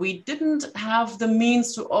we didn't have the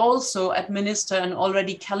means to also administer an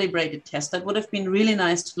already calibrated test. That would have been really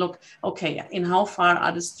nice to look, okay, in how far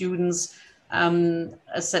are the students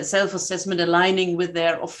self-assessment aligning with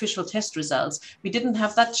their official test results. We didn't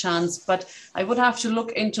have that chance, but I would have to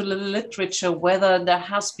look into the literature whether that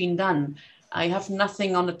has been done. I have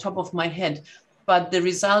nothing on the top of my head, but the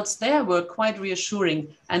results there were quite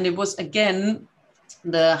reassuring. And it was, again,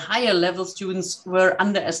 the higher level students were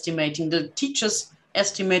underestimating. The teachers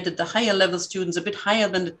estimated the higher level students a bit higher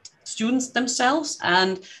than students themselves,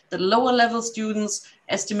 and the lower level students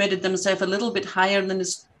estimated themselves a little bit higher than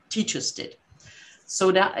the teachers did.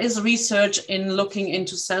 So there is research in looking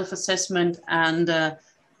into self-assessment and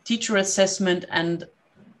teacher assessment, and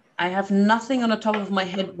I have nothing on the top of my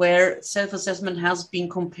head where self-assessment has been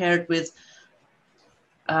compared with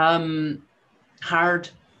hard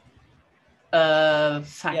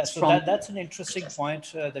facts. Yeah, so that's an interesting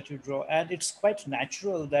point that you draw, and it's quite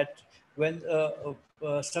natural that when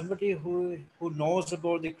somebody who knows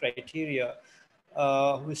about the criteria,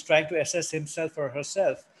 who is trying to assess himself or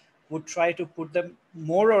herself, would try to put them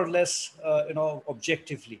more or less,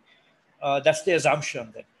 objectively. That's the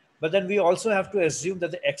assumption then. But then we also have to assume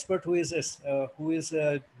that the expert who is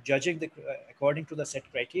judging according to the set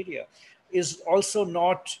criteria is also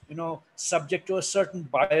not subject to a certain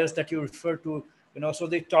bias that you refer to. So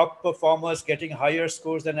the top performers getting higher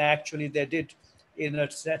scores than actually they did in a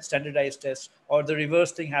standardized test, or the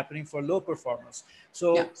reverse thing happening for low performers.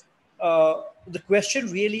 Yeah. So the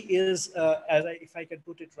question really is, if I can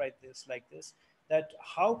put it like this, that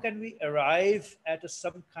how can we arrive at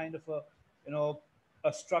some kind of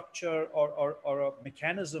a structure or a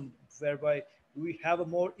mechanism whereby we have a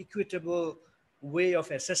more equitable way of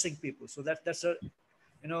assessing people. So that's a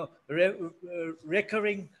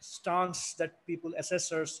recurring stance that people,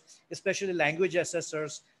 assessors, especially language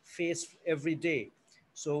assessors, face every day.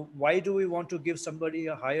 So why do we want to give somebody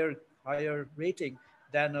a higher rating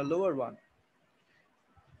than a lower one?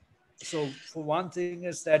 So for one thing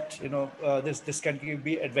is that this can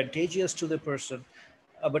be advantageous to the person,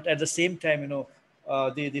 but at the same time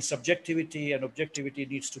the subjectivity and objectivity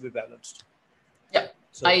needs to be balanced. Yeah,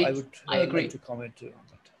 So I would I agree. like to comment on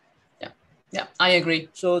that. Yeah, I agree.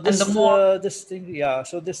 So And this the more this thing, yeah.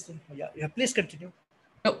 So this thing, yeah. Please continue.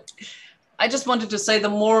 no, I just wanted to say the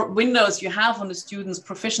more windows you have on the student's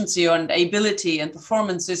proficiency and ability and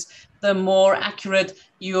performances, the more accurate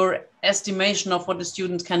your estimation of what the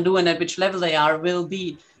students can do and at which level they are will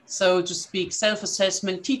be. So to speak,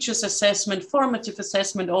 self-assessment, teacher's assessment, formative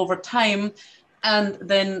assessment over time, and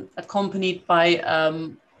then accompanied by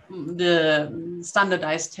the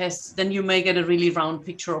standardized tests, then you may get a really round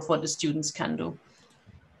picture of what the students can do.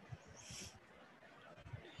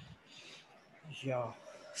 Yeah.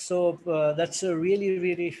 So that's a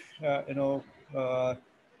really uh,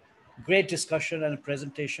 great discussion and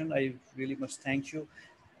presentation. I really must thank you.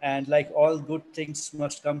 And like all good things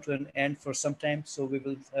must come to an end for some time. So we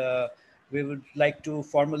would like to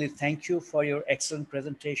formally thank you for your excellent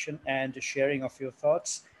presentation and sharing of your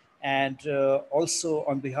thoughts. And also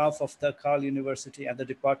on behalf of the Carl University and the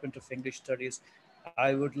Department of English Studies,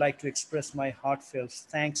 I would like to express my heartfelt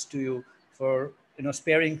thanks to you for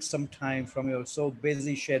sparing some time from your so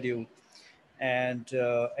busy schedule and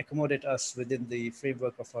accommodate us within the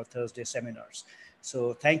framework of our Thursday seminars.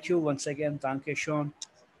 So thank you once again, Danke schon.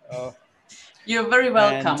 Uh, You're very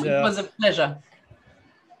welcome. and It was a pleasure.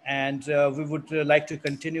 we would like to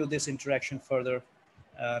continue this interaction further.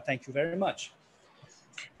 Thank you very much.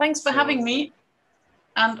 Thanks for having me,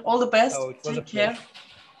 and all the best. It was a Take care, pleasure.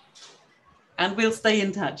 and we'll stay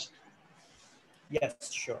in touch.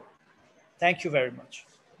 Yes, sure. Thank you very much.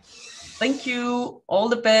 Thank you. All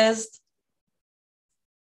the best.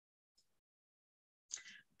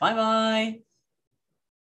 Bye-bye.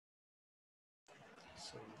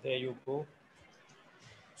 So there you go.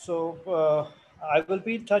 So I will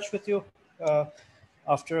be in touch with you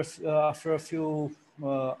after a few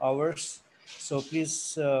hours. So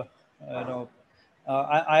please,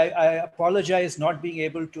 I apologize not being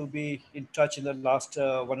able to be in touch in the last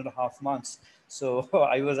 1.5 months. So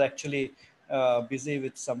I was actually busy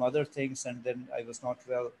with some other things, and then I was not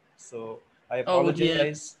well. So I Oh dear.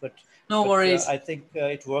 apologize, No worries. I think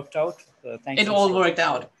it worked out. Thank It you all so worked much.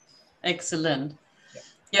 out. Excellent. Yeah.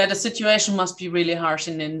 Yeah, the situation must be really harsh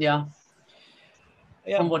in India,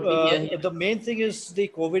 Yeah, from what we hear here. the main thing is the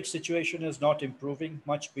COVID situation is not improving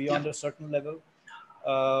much beyond Yeah. a certain level.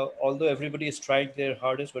 Although everybody is trying their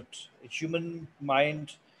hardest, but human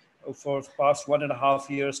mind for the past 1.5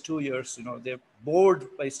 years, 2 years, they're bored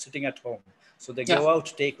by sitting at home. So they Yeah. go out,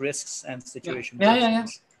 take risks, and Yeah. situation Yeah. gets Yeah. Yeah.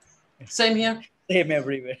 worse. Same here. Same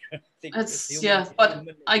everywhere. I think it's It's but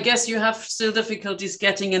human I nature. guess you have still difficulties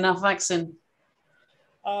getting enough vaccine.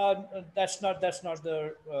 That's not the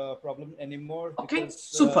problem anymore, Okay, because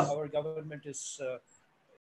super. our government is